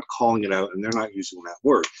 but they're not calling it out and they're not using that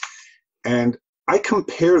word. And I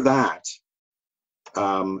compare that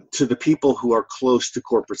to the people who are close to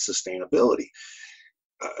corporate sustainability.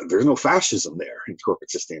 There's no fascism there in corporate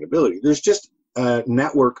sustainability. There's just a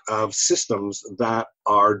network of systems that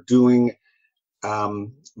are doing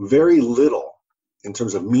very little in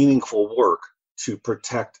terms of meaningful work to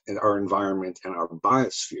protect our environment and our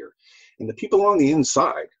biosphere. And the people on the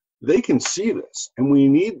inside, they can see this. And we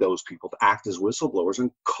need those people to act as whistleblowers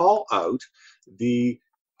and call out the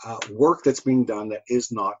work that's being done that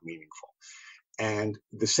is not meaningful. And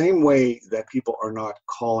the same way that people are not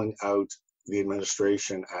calling out the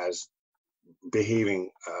administration as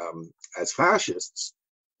behaving as fascists,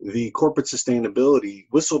 the corporate sustainability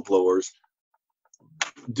whistleblowers,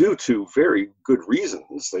 due to very good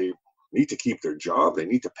reasons, they need to keep their job, they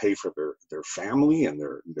need to pay for their family and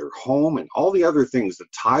their home and all the other things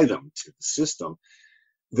that tie them to the system,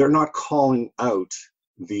 they're not calling out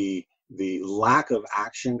the lack of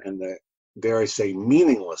action and the, dare I say,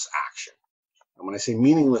 meaningless action. And when I say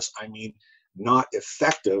meaningless, I mean not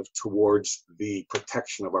effective towards the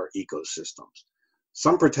protection of our ecosystems.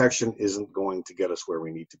 Some protection isn't going to get us where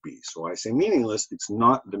we need to be. So when I say meaningless, it's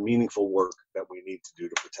not the meaningful work that we need to do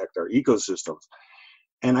to protect our ecosystems.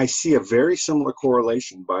 And I see a very similar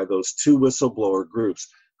correlation by those two whistleblower groups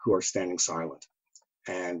who are standing silent.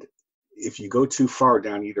 And if you go too far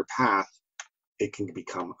down either path, it can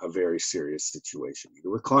become a very serious situation, either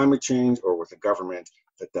with climate change or with a government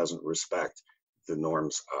that doesn't respect the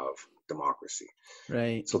norms of democracy.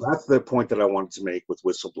 Right. So that's the point that I wanted to make with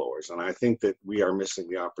whistleblowers. And I think that we are missing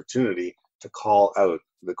the opportunity to call out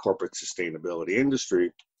the corporate sustainability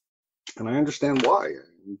industry. And I understand why.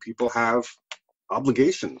 People have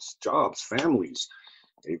obligations, jobs, families.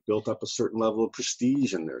 They've built up a certain level of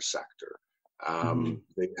prestige in their sector.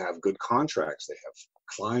 They have good contracts. They have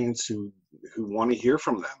clients who want to hear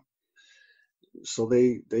from them. So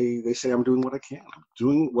they say, I'm doing what I can. I'm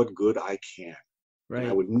doing what good I can. Right.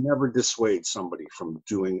 And I would never dissuade somebody from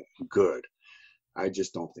doing good. I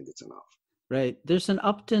just don't think it's enough. Right. There's an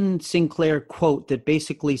Upton Sinclair quote that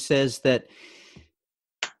basically says that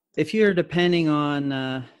if you're depending on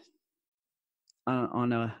a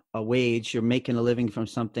wage, you're making a living from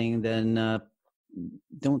something, then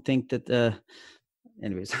don't think that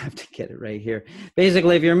anyways, I have to get it right here.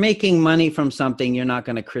 Basically, if you're making money from something, you're not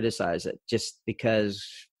going to criticize it just because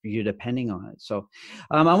you're depending on it. So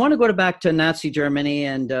I want to go back to Nazi Germany.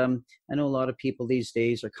 And I know a lot of people these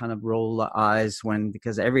days are kind of roll the eyes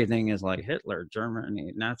because everything is like Hitler,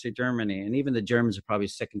 Germany, Nazi Germany. And even the Germans are probably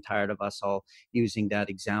sick and tired of us all using that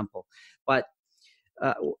example. But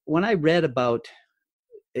when I read about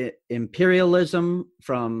imperialism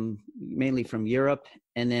mainly from Europe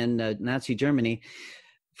and then Nazi Germany,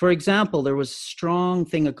 for example, there was a strong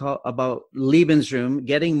thing about Lebensraum,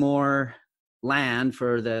 getting more land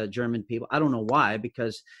for the German people. I don't know why,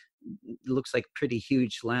 because it looks like pretty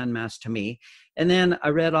huge landmass to me. And then I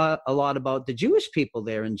read a lot about the Jewish people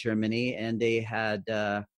there in Germany, and they had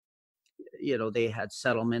they had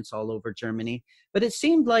settlements all over Germany. But it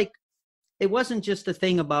seemed like it wasn't just a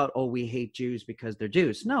thing about, oh, we hate Jews because they're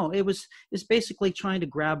Jews. No, it's basically trying to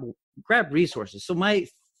grab resources. So my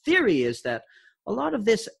theory is that a lot of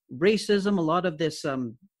this racism, a lot of this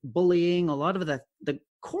bullying, a lot of the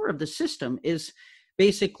core of the system is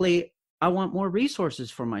basically, I want more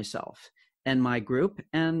resources for myself and my group,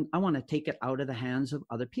 and I want to take it out of the hands of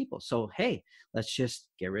other people. So, hey, let's just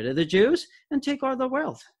get rid of the Jews and take all their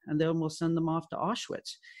wealth, and then we'll send them off to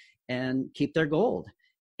Auschwitz and keep their gold.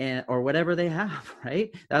 Or whatever they have, right?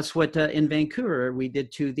 That's what in Vancouver we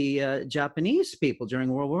did to the Japanese people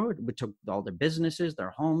during World War. We took all their businesses, their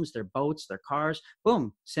homes, their boats, their cars,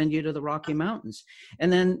 boom, send you to the Rocky Mountains.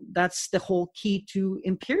 And then that's the whole key to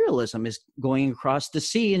imperialism, is going across the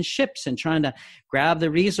sea in ships and trying to grab the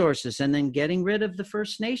resources, and then getting rid of the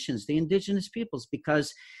First Nations, the indigenous peoples,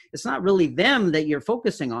 because it's not really them that you're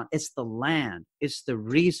focusing on, it's the land, it's the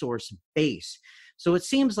resource base. So it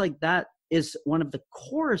seems like that is one of the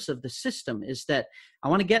cores of the system, is that I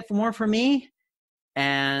want to get more for me,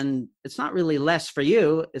 and it's not really less for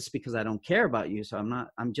you. It's because I don't care about you. So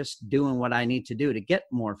I'm just doing what I need to do to get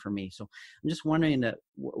more for me. So I'm just wondering that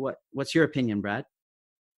what's your opinion, Brad?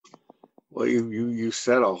 Well, you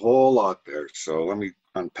said a whole lot there. So let me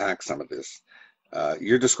unpack some of this.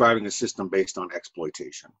 You're describing a system based on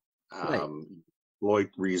exploitation, Right.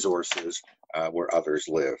 exploit resources where others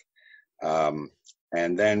live. And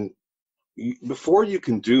then before you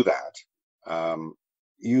can do that,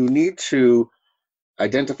 you need to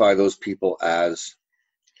identify those people as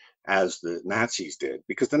the Nazis did,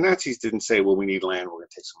 because the Nazis didn't say, well, we need land, we're going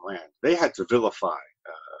to take some land. They had to vilify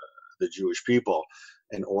the Jewish people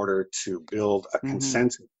in order to build a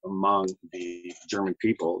consensus among the German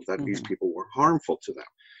people that these people were harmful to them.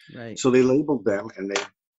 Right. So they labeled them, and they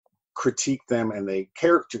critiqued them, and they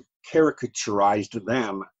caricaturized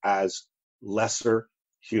them as lesser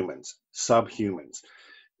humans, subhumans,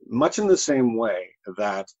 much in the same way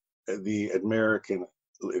that the American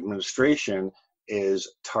administration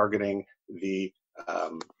is targeting the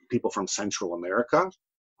people from Central America,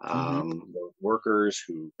 the workers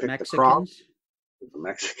who pick the crops, the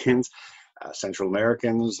Mexicans, Central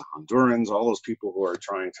Americans, Hondurans, all those people who are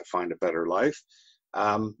trying to find a better life.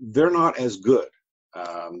 They're not as good.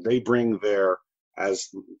 They bring their, as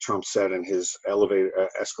Trump said in his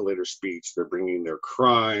escalator speech, they're bringing their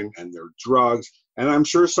crime and their drugs, and I'm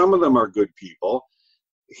sure some of them are good people.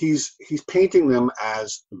 He's painting them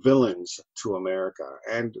as villains to America.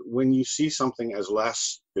 And when you see something as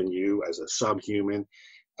less than you, as a subhuman,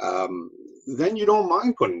 then you don't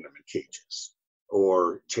mind putting them in cages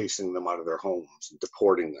or chasing them out of their homes and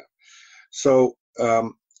deporting them. So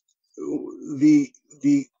the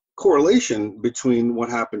correlation between what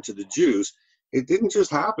happened to the Jews, it didn't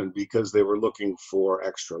just happen because they were looking for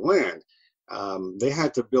extra land. They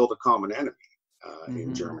had to build a common enemy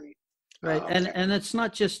in Germany. Right. And it's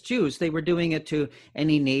not just Jews. They were doing it to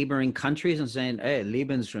any neighboring countries and saying, hey,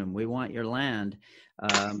 Lebensraum, we want your land.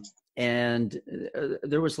 And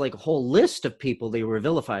there was like a whole list of people they were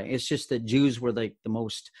vilifying. It's just that Jews were like the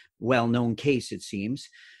most well-known case, it seems.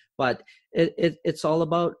 But it's all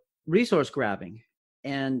about resource grabbing.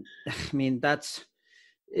 And I mean,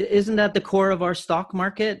 isn't that the core of our stock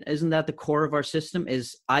market? Isn't that the core of our system?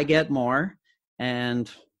 Is I get more, and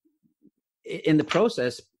in the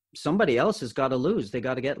process, somebody else has got to lose. They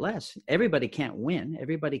got to get less. Everybody can't win.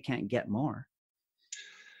 Everybody can't get more.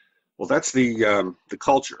 Well, that's the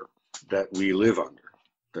culture that we live under,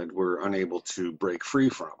 that we're unable to break free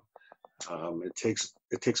from. It takes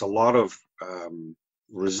a lot of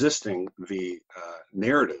resisting the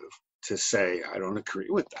narrative to say, I don't agree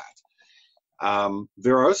with that.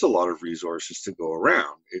 There is a lot of resources to go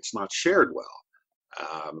around. It's not shared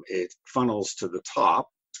well. It funnels to the top,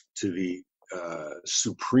 to the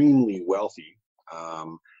supremely wealthy,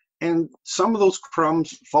 and some of those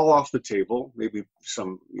crumbs fall off the table. Maybe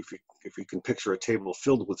some, if you can picture a table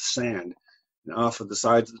filled with sand, and off of the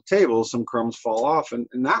sides of the table, some crumbs fall off, and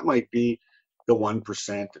that might be the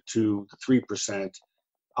 1%, the 2%, the 3%.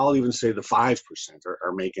 I'll even say the 5%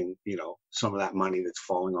 are making, some of that money that's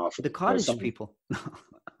falling off. The cottage people.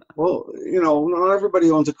 Well, not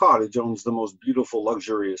everybody owns a cottage, owns the most beautiful,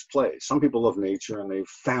 luxurious place. Some people love nature, and they've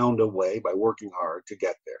found a way by working hard to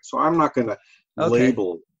get there. So I'm not going to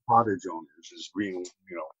label cottage owners as being,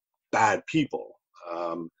 bad people.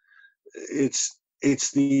 It's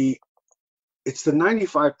the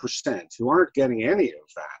 95% who aren't getting any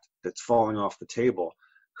of that that's falling off the table,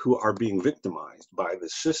 who are being victimized by the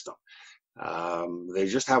system. They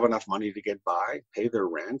just have enough money to get by, pay their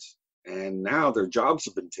rent, and now their jobs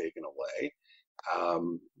have been taken away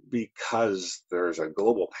because there's a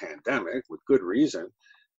global pandemic, with good reason.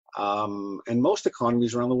 And most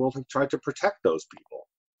economies around the world have tried to protect those people,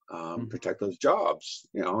 protect those jobs,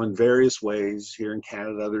 in various ways. Here in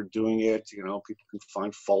Canada, they're doing it. People can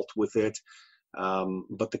find fault with it.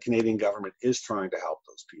 But the Canadian government is trying to help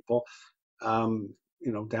those people.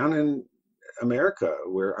 Down in America,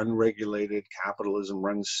 where unregulated capitalism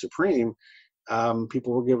runs supreme,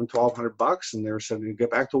 people were given $1,200 and they're said to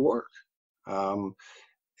get back to work.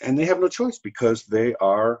 And they have no choice because they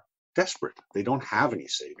are desperate. They don't have any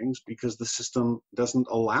savings because the system doesn't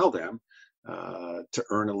allow them to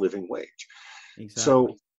earn a living wage. Exactly.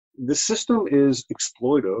 So the system is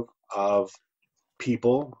exploitive of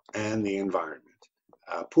people and the environment.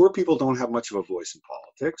 Poor people don't have much of a voice in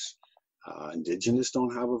politics. Indigenous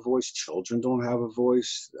don't have a voice. Children don't have a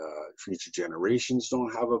voice. Future generations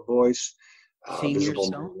don't have a voice. Seniors Visible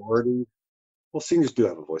don't? minority. Well, seniors do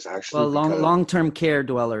have a voice, actually. Well, long-term care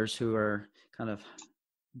dwellers who are kind of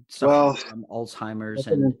suffering from Alzheimer's.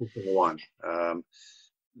 That's an interesting one.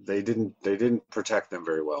 They didn't protect them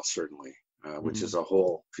very well, certainly, which is a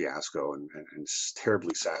whole fiasco and it's a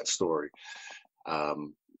terribly sad story.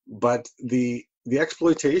 But the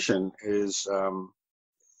exploitation is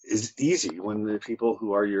easy when the people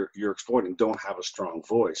who are you're exploiting don't have a strong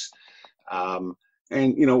voice.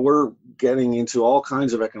 And we're getting into all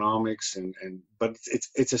kinds of economics, but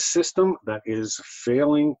it's a system that is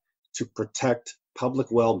failing to protect public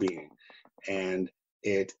well-being, and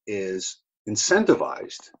it is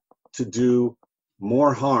incentivized to do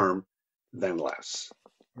more harm than less.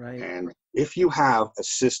 Right. And if you have a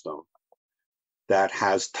system that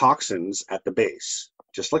has toxins at the base,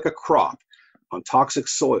 just like a crop on toxic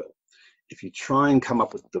soil, if you try and come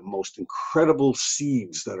up with the most incredible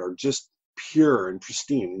seeds that are just pure and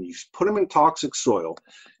pristine, and you put them in toxic soil,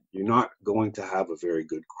 you're not going to have a very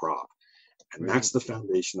good crop. And Right. that's the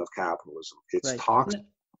foundation of capitalism. It's Right. toxic.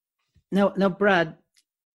 Now, Brad,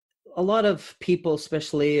 a lot of people,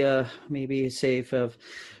 especially maybe say of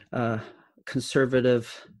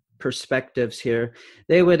conservative perspectives here,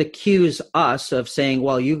 they would accuse us of saying,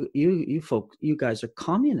 well, you guys are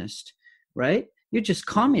communist, right? You're just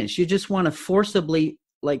communists. You just want to forcibly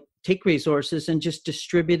take resources and just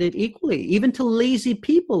distribute it equally, even to lazy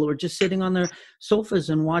people who are just sitting on their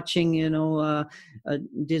sofas and watching,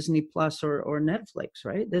 Disney Plus or Netflix,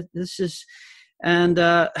 right? This is, and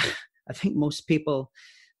I think most people,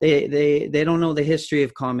 they don't know the history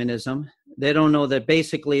of communism. They don't know that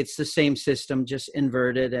basically it's the same system, just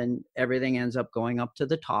inverted, and everything ends up going up to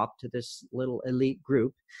the top to this little elite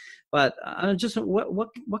group. But just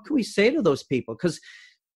what can we say to those people? Because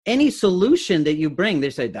any solution that you bring, they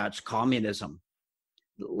say that's communism.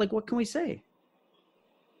 What can we say?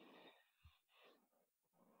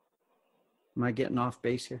 Am I getting off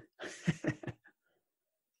base here?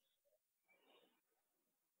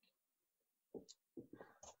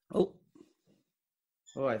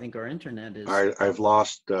 Oh, I think our internet is. I've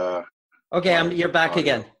lost. Okay, you're back audio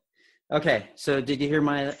again. Okay, so did you hear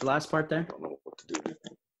my last part there? I don't know what to do.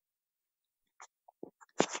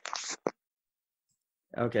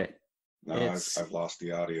 Okay. No, I've lost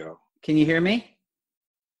the audio. Can you hear me?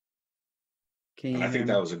 I think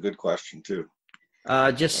that was a good question too.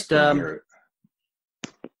 Just can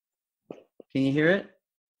you hear it?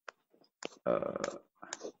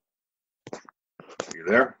 You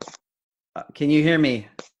there? Can you hear me?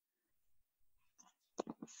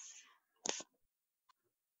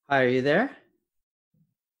 Hi, are you there?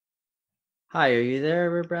 Hi, are you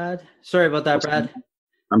there, Brad? Sorry about that, Brad.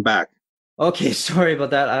 I'm back. Okay, sorry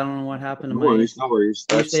about that. I don't know what happened to No worries.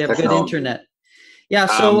 I usually have good internet. Yeah,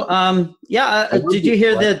 so, did you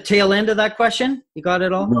hear the tail end of that question? You got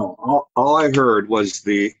it all? No, all I heard was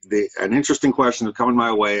an interesting question coming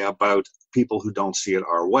my way about people who don't see it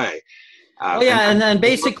our way. And then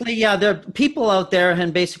basically, there are people out there,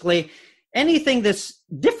 and basically anything that's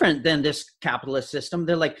different than this capitalist system,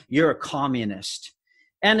 they're like, you're a communist.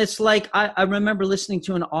 And it's like, I remember listening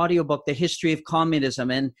to an audiobook, The History of Communism,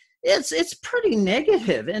 and it's pretty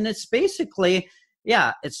negative. And it's basically,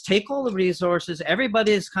 it's take all the resources,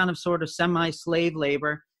 everybody is kind of sort of semi-slave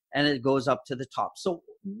labor, and it goes up to the top. So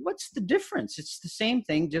what's the difference? It's the same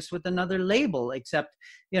thing, just with another label, except,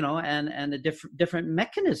 and the different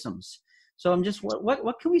mechanisms. So I'm just,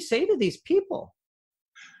 what can we say to these people?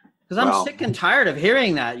 Because I'm sick and tired of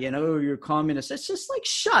hearing that, you're communist. It's just like,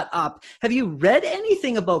 shut up. Have you read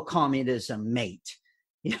anything about communism, mate?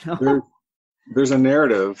 There's a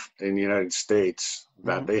narrative in the United States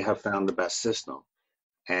that they have found the best system.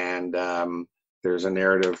 And there's a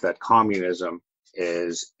narrative that communism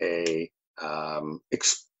is a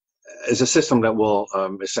system that will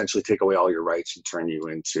essentially take away all your rights and turn you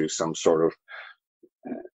into some sort of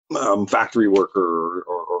factory worker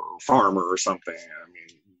or farmer or something. I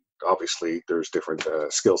mean, obviously there's different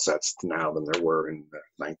skill sets now than there were in the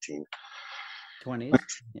 1920s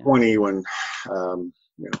when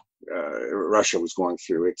Russia was going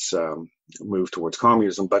through its move towards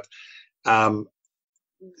communism. But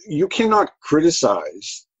you cannot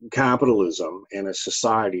criticize capitalism in a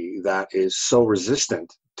society that is so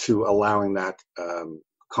resistant to allowing that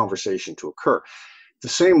conversation to occur. The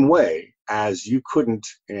same way as you couldn't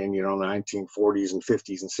in, the 1940s and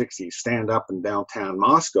 50s and 60s stand up in downtown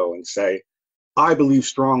Moscow and say, I believe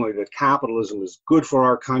strongly that capitalism is good for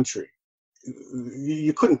our country.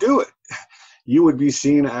 You couldn't do it. You would be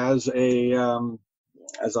seen as a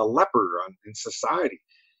leper in society.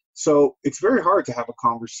 So it's very hard to have a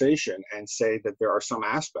conversation and say that there are some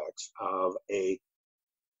aspects of a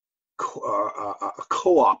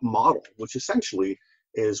co-op model, which essentially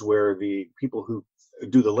is where the people who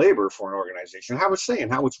do the labor for an organization have a say in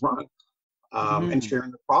how it's run, and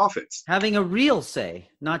sharing the profits. Having a real say,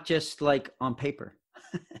 not just like on paper.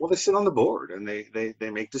 Well, they sit on the board and they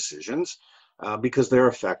make decisions because they're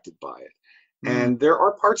affected by it. And there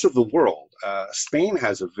are parts of the world. Spain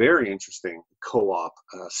has a very interesting co-op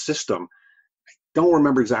system. I don't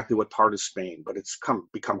remember exactly what part of Spain, but it's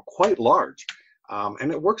become quite large.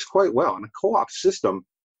 And it works quite well. And a co-op system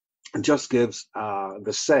just gives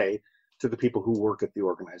the say to the people who work at the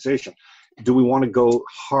organization. Do we want to go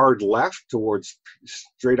hard left towards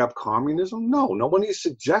straight up communism? No, nobody is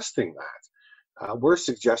suggesting that. We're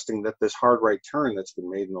suggesting that this hard right turn that's been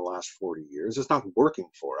made in the last 40 years is not working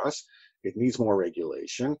for us. It needs more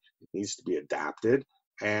regulation. It needs to be adapted.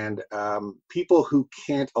 And people who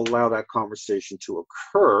can't allow that conversation to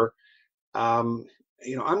occur, I'm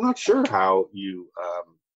not sure how you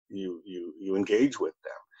engage with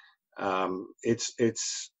them.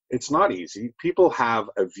 It's not easy. People have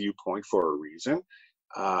a viewpoint for a reason.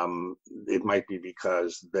 It might be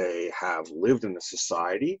because they have lived in a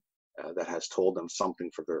society that has told them something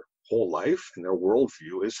for their whole life, and their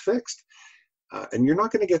worldview is fixed. And you're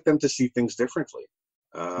not going to get them to see things differently.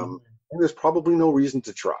 And there's probably no reason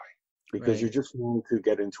to try, because you're just going to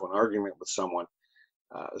get into an argument with someone.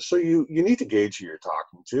 So you need to gauge who you're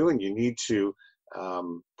talking to, and you need to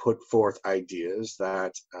put forth ideas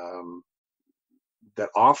that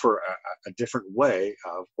offer a different way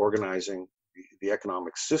of organizing the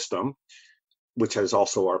economic system, which has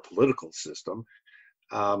also our political system.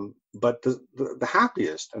 But the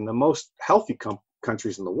happiest and the most healthy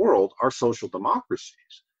countries in the world are social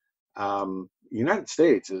democracies. The United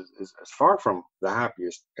States is far from the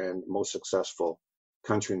happiest and most successful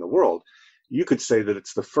country in the world. You could say that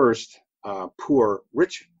it's the first poor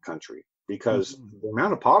rich country, because the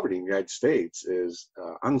amount of poverty in the United States is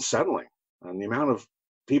unsettling. And the amount of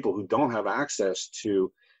people who don't have access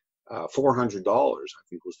to $400, I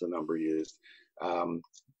think was the number used,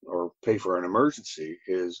 or pay for an emergency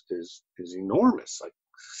is enormous. Like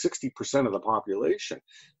 60% of the population,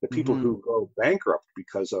 the people who go bankrupt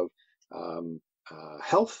because of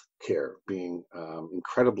health care being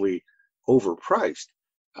incredibly overpriced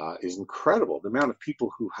is incredible. The amount of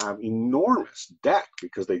people who have enormous debt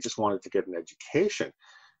because they just wanted to get an education.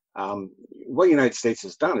 What the United States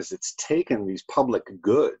has done is it's taken these public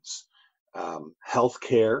goods,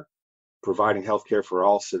 healthcare, providing healthcare for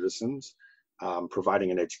all citizens,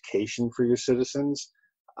 providing an education for your citizens.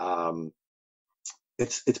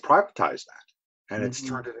 It's privatized that, and it's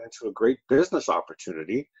turned it into a great business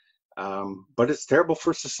opportunity. But it's terrible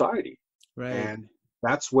for society. Right. And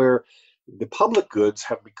that's where the public goods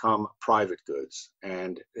have become private goods.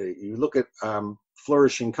 And you look at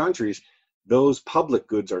flourishing countries, those public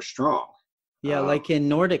goods are strong. Yeah, like in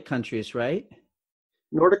Nordic countries, right?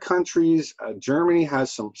 Nordic countries, Germany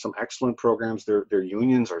has some excellent programs. Their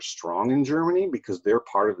unions are strong in Germany because they're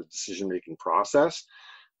part of the decision-making process.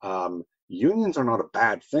 Unions are not a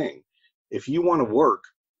bad thing. If you want to work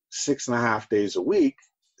 6.5 days a week,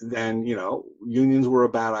 then, unions were a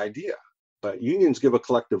bad idea. But unions give a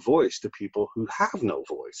collective voice to people who have no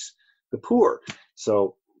voice, the poor.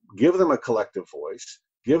 So give them a collective voice,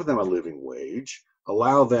 give them a living wage,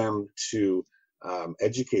 allow them to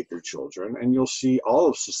educate their children, and you'll see all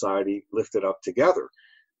of society lifted up together.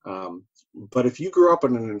 But if you grew up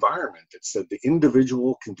in an environment that said the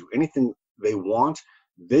individual can do anything they want,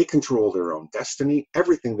 they control their own destiny,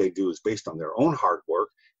 everything they do is based on their own hard work,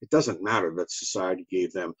 it doesn't matter that society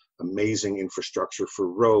gave them amazing infrastructure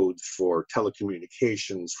for roads, for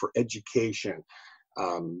telecommunications, for education.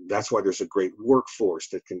 That's why there's a great workforce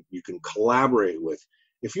that you can collaborate with.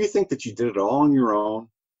 If you think that you did it all on your own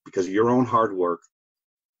because of your own hard work,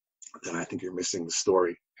 then I think you're missing the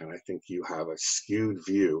story. And I think you have a skewed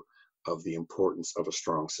view of the importance of a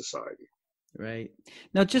strong society. Right.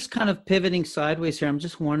 Now, just kind of pivoting sideways here, I'm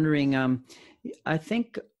just wondering, I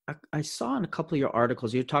think I saw in a couple of your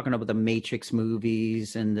articles, you're talking about the Matrix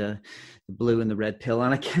movies and the blue and the red pill,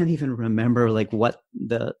 and I can't even remember like what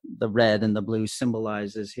the red and the blue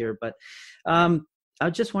symbolizes here. But I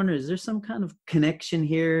was just wondering, is there some kind of connection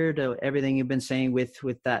here to everything you've been saying with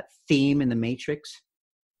that theme in the Matrix?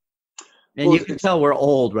 And well, you can tell we're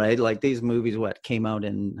old, right? Like these movies, what came out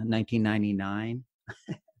in 1999?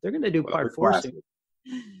 They're going to do part 4 soon.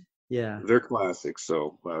 Yeah, they're classics.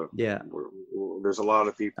 So yeah, there's a lot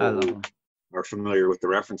of people who are familiar with the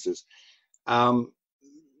references.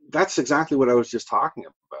 That's exactly what I was just talking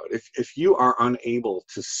about. If you are unable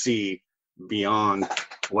to see beyond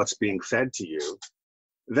what's being fed to you,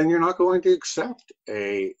 then you're not going to accept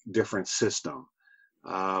a different system.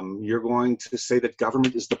 You're going to say that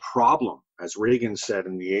government is the problem, as Reagan said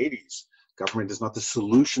in the 80s. Government is not the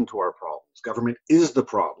solution to our problems. Government is the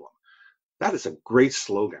problem. That is a great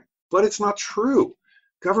slogan. But it's not true.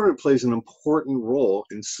 Government plays an important role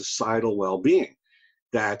in societal well-being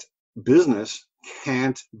that business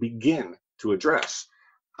can't begin to address.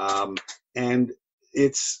 And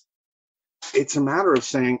it's a matter of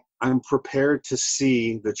saying, I'm prepared to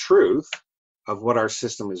see the truth of what our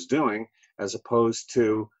system is doing, as opposed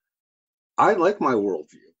to, I like my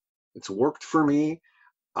worldview. It's worked for me.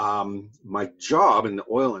 My job in the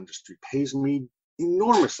oil industry pays me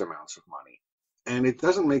enormous amounts of money. And it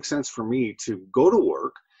doesn't make sense for me to go to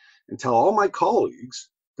work and tell all my colleagues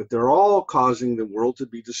that they're all causing the world to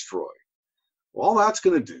be destroyed. Well, all that's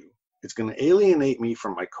going to do, it's going to alienate me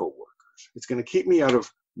from my coworkers. It's going to keep me out of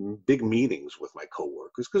big meetings with my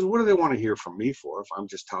coworkers, because what do they want to hear from me for if I'm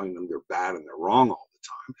just telling them they're bad and they're wrong all the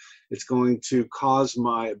time? It's going to cause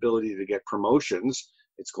my ability to get promotions.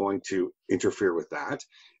 It's going to interfere with that.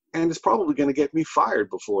 And it's probably going to get me fired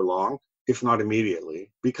before long, if not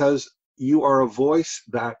immediately, because you are a voice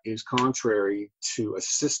that is contrary to a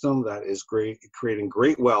system that is creating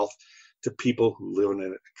great wealth to people who live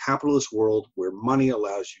in a capitalist world where money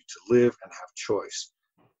allows you to live and have choice.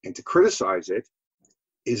 And to criticize it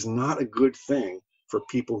is not a good thing for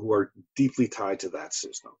people who are deeply tied to that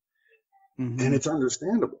system. Mm-hmm. And it's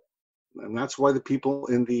understandable. And that's why the people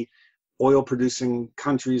in the oil-producing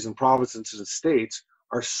countries and provinces and states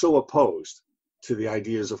are so opposed to the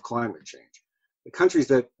ideas of climate change. The countries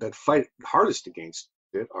that fight hardest against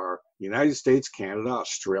it are the United States, Canada,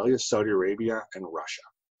 Australia, Saudi Arabia, and Russia.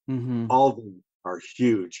 Mm-hmm. All of them are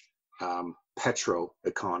huge petro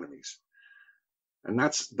economies. And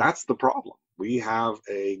that's the problem. We have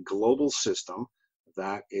a global system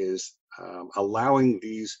that is allowing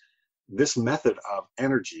this method of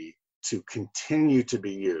energy to continue to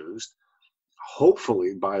be used,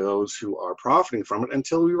 hopefully by those who are profiting from it,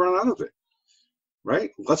 until we run out of it. Right?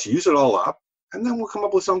 Let's use it all up, and then we'll come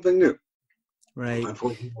up with something new. Right.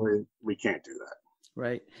 Unfortunately, we can't do that.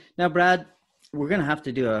 Right. Now, Brad, we're going to have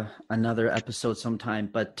to do another episode sometime,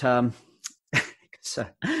 but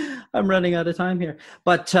I'm running out of time here.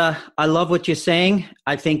 But I love what you're saying.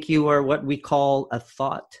 I think you are what we call a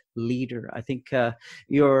thought leader. I think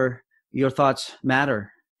your thoughts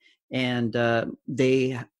matter, and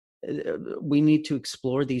we need to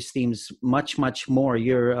explore these themes much, much more.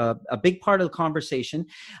 You're a big part of the conversation.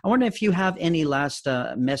 I wonder if you have any last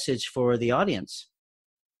message for the audience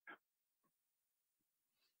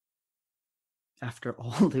after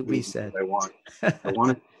all that we said. I want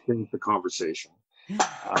to change the conversation.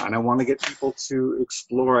 And I want to get people to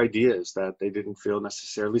explore ideas that they didn't feel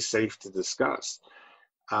necessarily safe to discuss.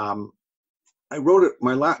 I wrote it,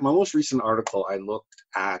 my most recent article, I looked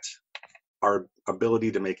at our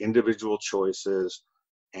ability to make individual choices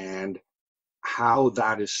and how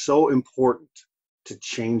that is so important to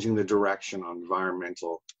changing the direction on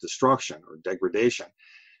environmental destruction or degradation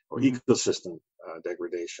or ecosystem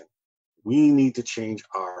degradation. We need to change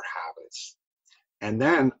our habits. And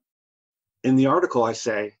then in the article, I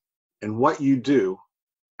say, and what you do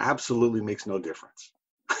absolutely makes no difference,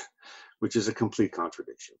 which is a complete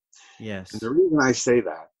contradiction. Yes. And the reason I say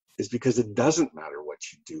that is because it doesn't matter what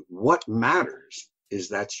you do. What matters is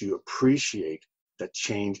that you appreciate that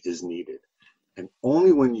change is needed. And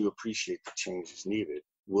only when you appreciate that change is needed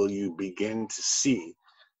will you begin to see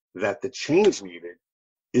that the change needed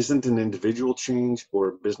isn't an individual change or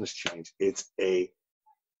a business change. It's a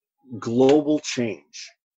global change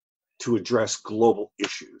to address global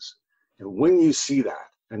issues. And when you see that,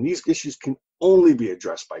 and these issues can only be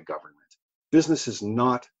addressed by government, business is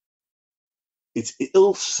not, it's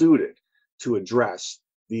ill-suited to address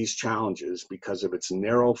these challenges because of its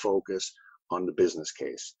narrow focus on the business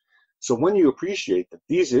case. So when you appreciate that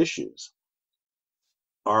these issues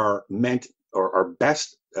are meant or are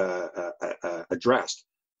best addressed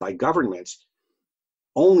by governments,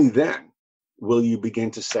 only then will you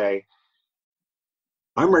begin to say,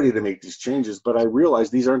 I'm ready to make these changes, but I realize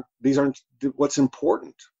these aren't what's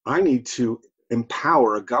important. I need to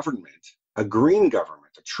empower a government, a green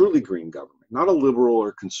government, a truly green government, not a liberal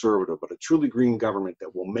or conservative, but a truly green government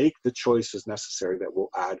that will make the choices necessary, that will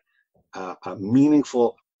add a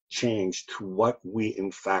meaningful change to what we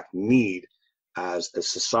in fact need as a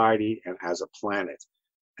society and as a planet.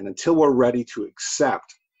 And until we're ready to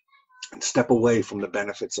accept and step away from the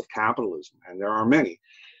benefits of capitalism, and there are many,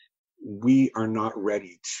 we are not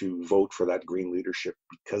ready to vote for that green leadership,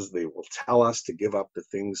 because they will tell us to give up the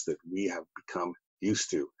things that we have become used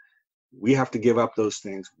to. We have to give up those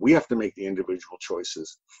things. We have to make the individual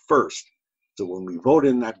choices first. So when we vote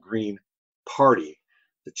in that green party,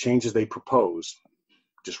 the changes they propose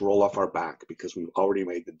just roll off our back, because we've already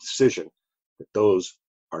made the decision that those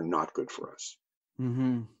are not good for us.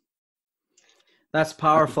 Mm-hmm. That's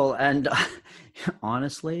powerful. And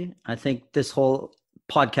honestly, I think this whole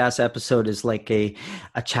podcast episode is like a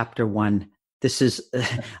chapter 1. This is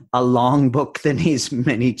a long book that needs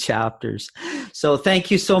many chapters. So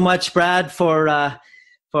thank you so much, Brad,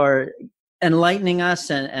 for enlightening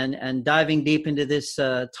us and diving deep into this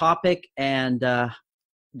topic. And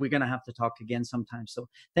we're going to have to talk again sometime. So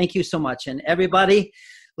thank you so much. And everybody,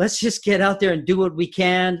 let's just get out there and do what we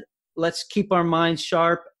can. Let's keep our minds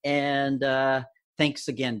sharp. And thanks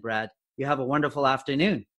again, Brad. You have a wonderful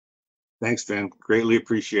afternoon. Thanks, Vin. Greatly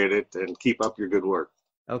appreciate it. And keep up your good work.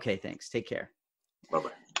 Okay, thanks. Take care. Bye-bye.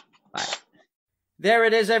 Bye. There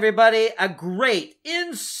it is, everybody. A great,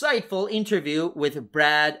 insightful interview with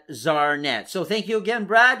Brad Zarnett. So thank you again,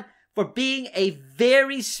 Brad, for being a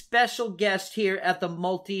very special guest here at the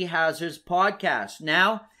Multi-Hazards podcast.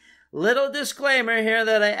 Now, little disclaimer here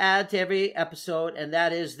that I add to every episode, and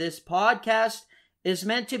that is this podcast is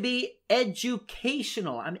meant to be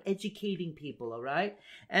educational. I'm educating people, all right?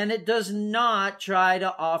 And it does not try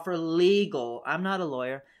to offer legal, I'm not a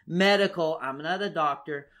lawyer, medical, I'm not a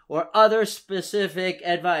doctor, or other specific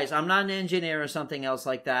advice. I'm not an engineer or something else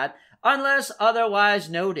like that, unless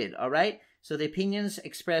otherwise noted, all right? So the opinions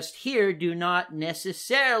expressed here do not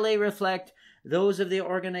necessarily reflect those of the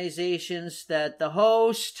organizations that the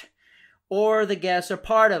host or the guests are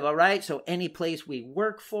part of, all right? So any place we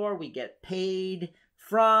work for, we get paid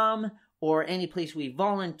from, or any place we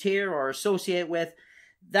volunteer or associate with,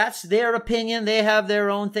 that's their opinion. They have their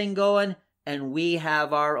own thing going, and we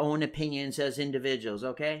have our own opinions as individuals,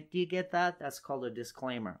 okay? Do you get that? That's called a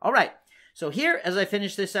disclaimer. All right. So here, as I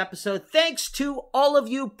finish this episode, thanks to all of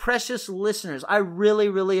you precious listeners. I really,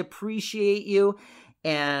 really appreciate you,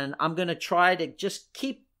 and I'm going to try to just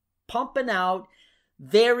keep pumping out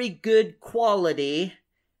very good quality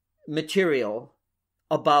material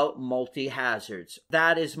about multi-hazards.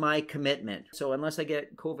 That is my commitment. So unless I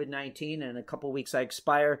get COVID-19 and in a couple weeks I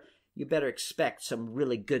expire, you better expect some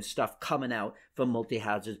really good stuff coming out from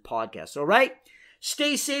Multi-Hazards podcast. All right?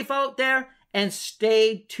 Stay safe out there and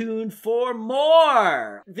stay tuned for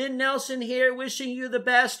more. Vin Nelson here, wishing you the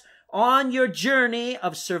best on your journey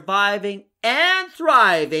of surviving and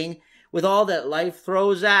thriving with all that life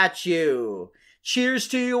throws at you. Cheers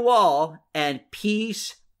to you all, and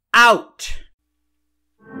peace out.